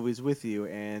DC movies with you,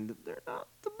 and they're not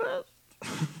the best.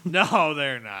 No,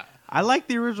 they're not. I like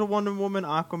the original Wonder Woman,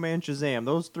 Aquaman, Shazam.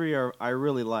 Those three I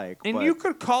really like. And but you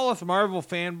could call us Marvel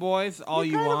fanboys all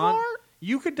you kind of want. are.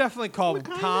 You could definitely call We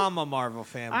kind of- Tom a Marvel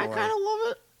fanboy. I kind of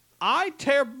love it. I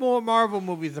tear more Marvel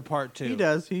movies apart too. He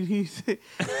does. He's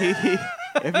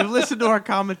if you listen to our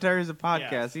commentaries of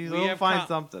podcasts, Yes. he'll find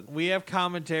something. We have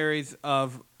commentaries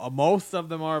of most of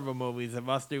the Marvel movies of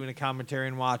us doing a commentary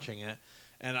and watching it,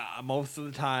 and most of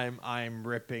the time I'm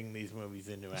ripping these movies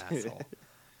into asshole.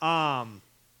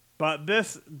 But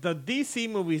the DC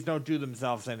movies don't do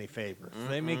themselves any favors.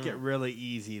 They make it really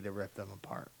easy to rip them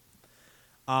apart.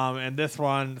 And this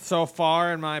one, so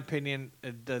far, in my opinion,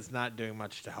 it does not doing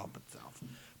much to help itself.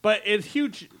 But it's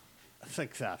huge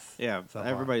success. Yeah, so far.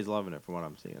 everybody's loving it from what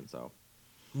I'm seeing. So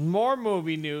More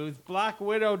movie news. Black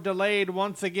Widow delayed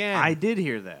once again. I did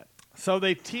hear that. So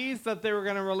they teased that they were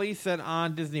going to release it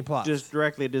on Disney Plus. Just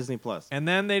directly at Disney Plus. And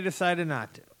then they decided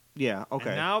not to. Yeah, okay.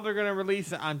 And now they're going to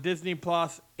release it on Disney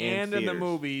Plus and in the theaters.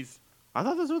 movies I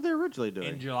thought that's what they were originally doing.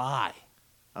 in July.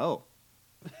 Oh.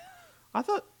 I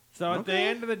thought So at the Okay.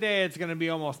 end of the day, it's going to be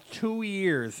almost 2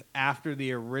 years after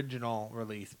the original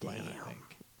release plan, I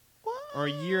think. what? Or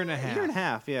a year and a half. A year and a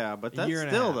half, yeah. But A that's year and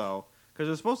a still, half. though, because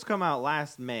it was supposed to come out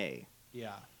last May.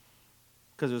 Yeah.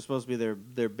 Because it was supposed to be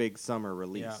their big summer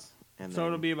release. Yeah. And So then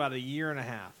it'll be about a year and a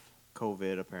half.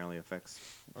 COVID apparently affects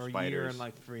Or a spiders. year and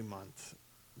like 3 months.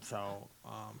 So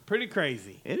pretty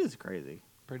crazy. It is crazy.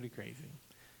 Pretty crazy.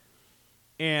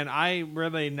 And I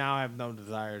really now have no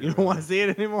desire to You don't want to see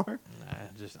it anymore?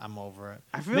 I'm over it.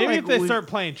 I feel Maybe like if they we- start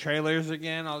playing trailers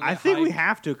again, I'll get I think we hyped.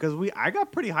 have to because I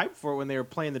got pretty hyped for it when they were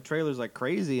playing the trailers like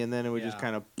crazy, and then it would just Yeah.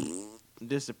 kind of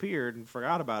disappeared and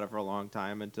forgot about it for a long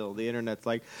time until the internet's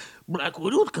like, Black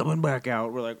Widow's coming back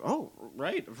out. We're like, oh,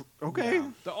 right, okay.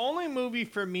 Yeah. The only movie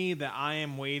for me that I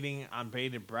am waiting on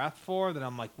bated breath for that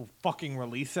I'm like, well, fucking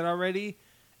release it already,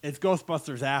 is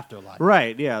Ghostbusters Afterlife.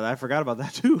 Right, yeah, I forgot about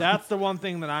that too. That's the one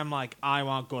thing that I'm like, I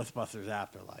want Ghostbusters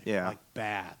Afterlife. Yeah. Like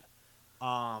bad.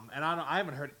 And I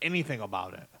haven't heard anything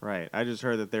about it. Right, I just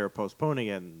heard that they were postponing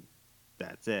it, and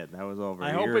that's it. That was over I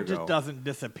a hope year it just ago. doesn't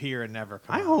disappear and never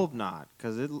come I out. hope not,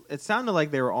 because it sounded like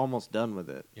they were almost done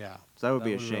with it. Yeah. So that would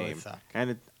be a really shame. suck.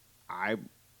 And I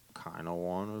kind of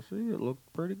want to see it.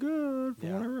 Looked pretty good from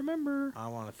Yeah. what I remember. I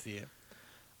want to see it.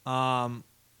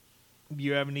 Do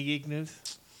you have any geek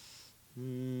news?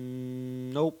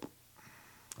 Nope.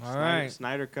 All right.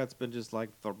 Snyder Cut's been just like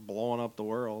blowing up the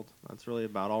world. That's really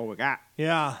about all we got.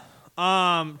 Yeah.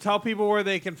 Tell people where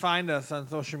they can find us on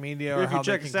social media. Or If how you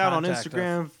they check can us out on contact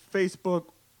Instagram, us. Facebook,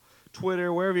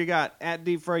 Twitter, wherever you got, at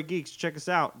Deep Fried Geeks, check us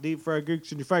out. Deep Fried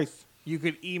Geeks in your face. You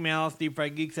could email us,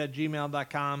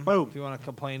 deepfriedgeeks@gmail.com. Boom. If you want to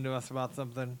complain to us about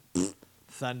something,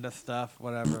 send us stuff,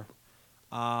 whatever.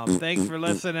 Thanks for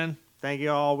listening. Thank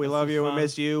you all. We This love was you. fun. We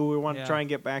miss you. We want Yeah. to try and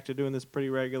get back to doing this pretty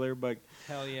regular, but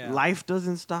Hell yeah. life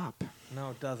doesn't stop.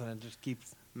 No, it doesn't. It just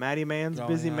keeps. Matty Man's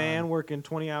Going busy on. man, working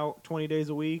 20 days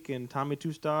a week, and Tommy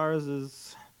Two Stars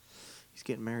he's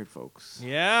getting married, folks.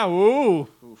 Yeah, woo.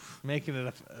 Oof. Making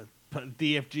it a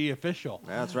DFG official.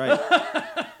 That's right.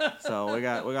 So we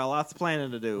got lots of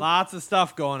planning to do. Lots of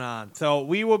stuff going on. So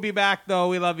we will be back, though.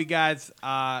 We love you guys.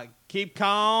 Keep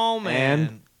calm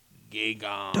and gig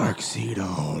on. Darkseid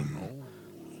on.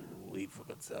 He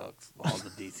fucking sucks. All the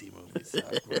DC movies suck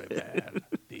really bad.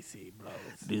 DC blows.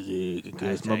 Dizzy can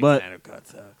kiss Hashtag my butt. Snyder Cut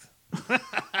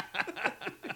sucks.